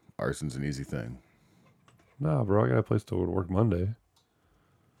know. Arson's an easy thing. Nah, bro, I got a place to go to work Monday.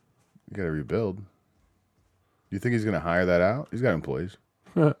 You got to rebuild. You think he's going to hire that out? He's got employees.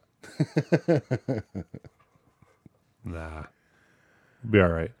 Nah. Be all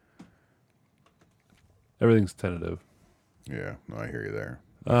right. Everything's tentative. Yeah, no, I hear you there.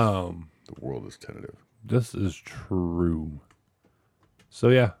 The world is tentative. This is true. So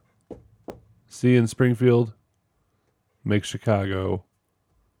yeah. See you in Springfield. Make Chicago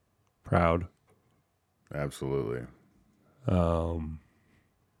proud. Absolutely.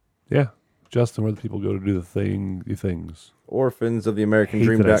 Yeah. Justin, where do people go to do the things? Orphans of the American Hate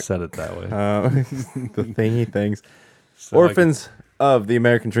Dream. that I said it that way. The thingy things. So Orphans of the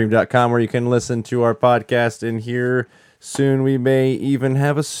American Dream.com, where you can listen to our podcast. And here soon we may even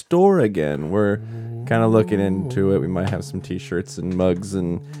have a store again. We're kind of looking into it. We might have some t-shirts and mugs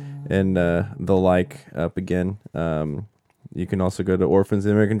and the like up again. You can also go to Orphans of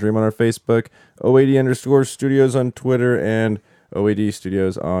the American Dream on our Facebook, OAD_studios on Twitter, and OAD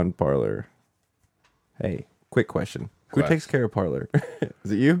Studios on Parler. Hey, quick question. Who What? takes care of Parler?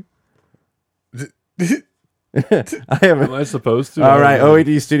 Is it you? I haven't. Am I supposed to? All right,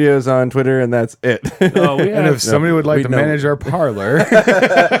 OAD Studios on Twitter, and that's it. Oh, we And have, if somebody would like we to know. manage our parlor,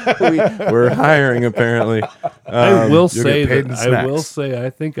 We're hiring, apparently. I will get say paid in that I will snacks. say I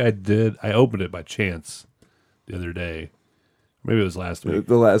think I did. I opened it by chance the other day. Maybe it was last week.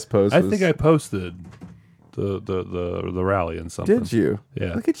 The last post. I was, think I posted the rally and something. did. You?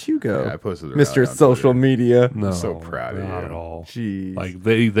 Yeah. Look at you go, Yeah, I posted the rally Mr. on Social Twitter. Media. No, so proud of not you. at all. Jeez. Like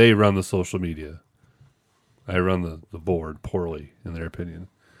they run the social media. I run the board poorly, in their opinion,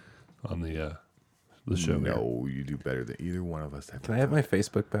 on the show. here. No, you do better than either one of us. Can I have my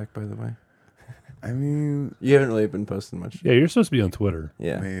Facebook back, by the way? I mean, You haven't really been posting much. Yeah, you're supposed to be on Twitter.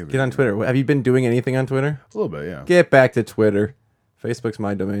 Yeah. Maybe. Get on Twitter. Have you been doing anything on Twitter? a little bit, yeah. Get back to Twitter. Facebook's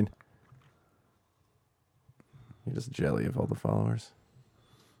my domain. You're just jelly of all the followers.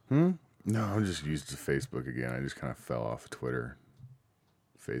 No, I'm just used to Facebook again. I just kind of fell off of Twitter.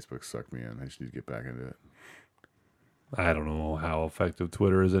 Facebook sucked me in. I just need to get back into it. I don't know how effective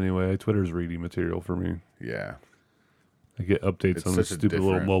Twitter is anyway. Twitter's reading material for me. Yeah. I get updates It's on the such a stupid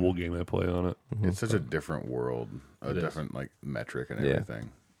little different- mobile game I play on it. It's such a different world, a It is. different like metric and Yeah. everything.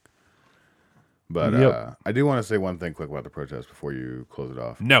 But Yep. I do want to say one thing quick about the protest before you close it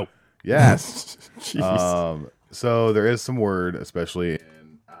off. No. Yes. Jeez. So there is some word, especially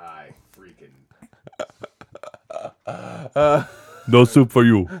in No soup for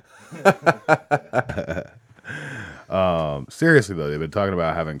you. seriously though, they've been talking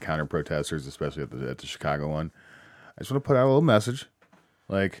about having counter protesters, especially at the Chicago one. I just want to put out a little message.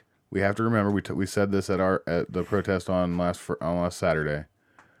 Like, we have to remember we said this at the protest on last Saturday.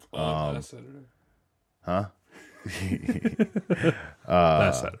 Last Saturday. Huh?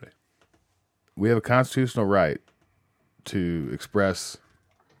 Last Saturday. We have a constitutional right to express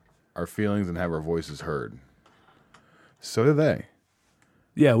our feelings and have our voices heard. So do they.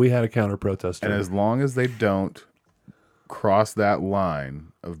 Yeah, we had a counter protester. And as long as they don't cross that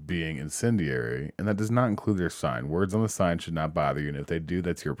line of being incendiary, and that does not include their sign. Words on the sign should not bother you, and if they do,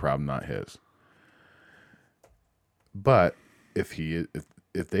 that's your problem, not his. But if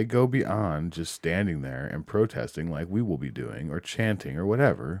they go beyond just standing there and protesting like we will be doing, or chanting or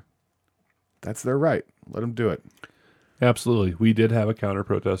whatever, that's their right. Let them do it. Absolutely. We did have a counter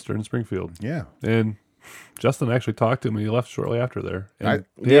protester in Springfield. Yeah. And Justin actually talked to him and he left shortly after there. And I-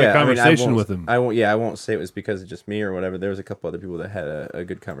 he had a I mean, conversation won't- with him. I won't. Yeah, I won't say it was because of just me or whatever. There was a couple other people that had a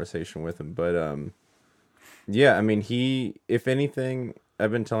good conversation with him, but yeah. I mean, if anything,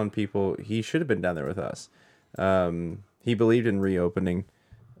 I've been telling people he should have been down there with us. He believed in reopening.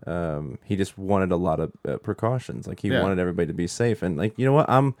 He just wanted a lot of precautions. Like he wanted everybody to be safe, and like, you know what,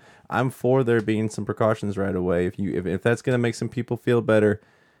 I'm for there being some precautions right away. If that's gonna make some people feel better.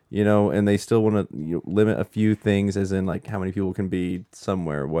 You know, and they still want to limit a few things, as in like how many people can be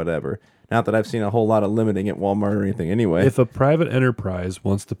somewhere, whatever. Not that I've seen a whole lot of limiting at Walmart or anything anyway. If a private enterprise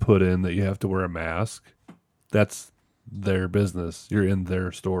wants to put in that you have to wear a mask, that's their business. You're in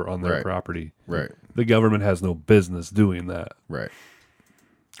their store on their Right. property. Right. The government has no business doing that. Right.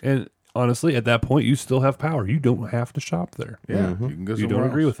 And honestly, at that point, you still have power. You don't have to shop there. Yeah. You can go You somewhere don't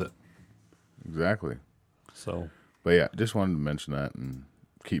agree else. with it. Exactly. So, But yeah, just wanted to mention that and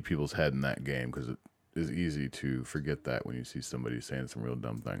keep people's head in that game, because it is easy to forget that when you see somebody saying some real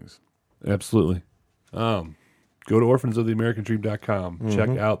dumb things. absolutely. Go to orphansoftheamericandream.com. Check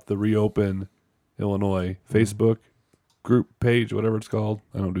out the Reopen Illinois Facebook group page, whatever it's called.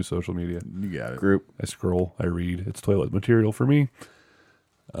 I don't do social media. You got it. Group. I scroll, I read. It's toilet material for me.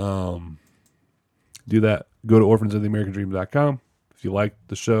 Do that. Go to orphansoftheamericandream.com. If you like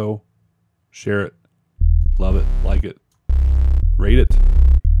the show, share it, love it, like it, rate it.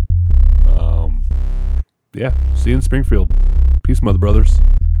 Yeah, see you in Springfield. Peace, mother brothers.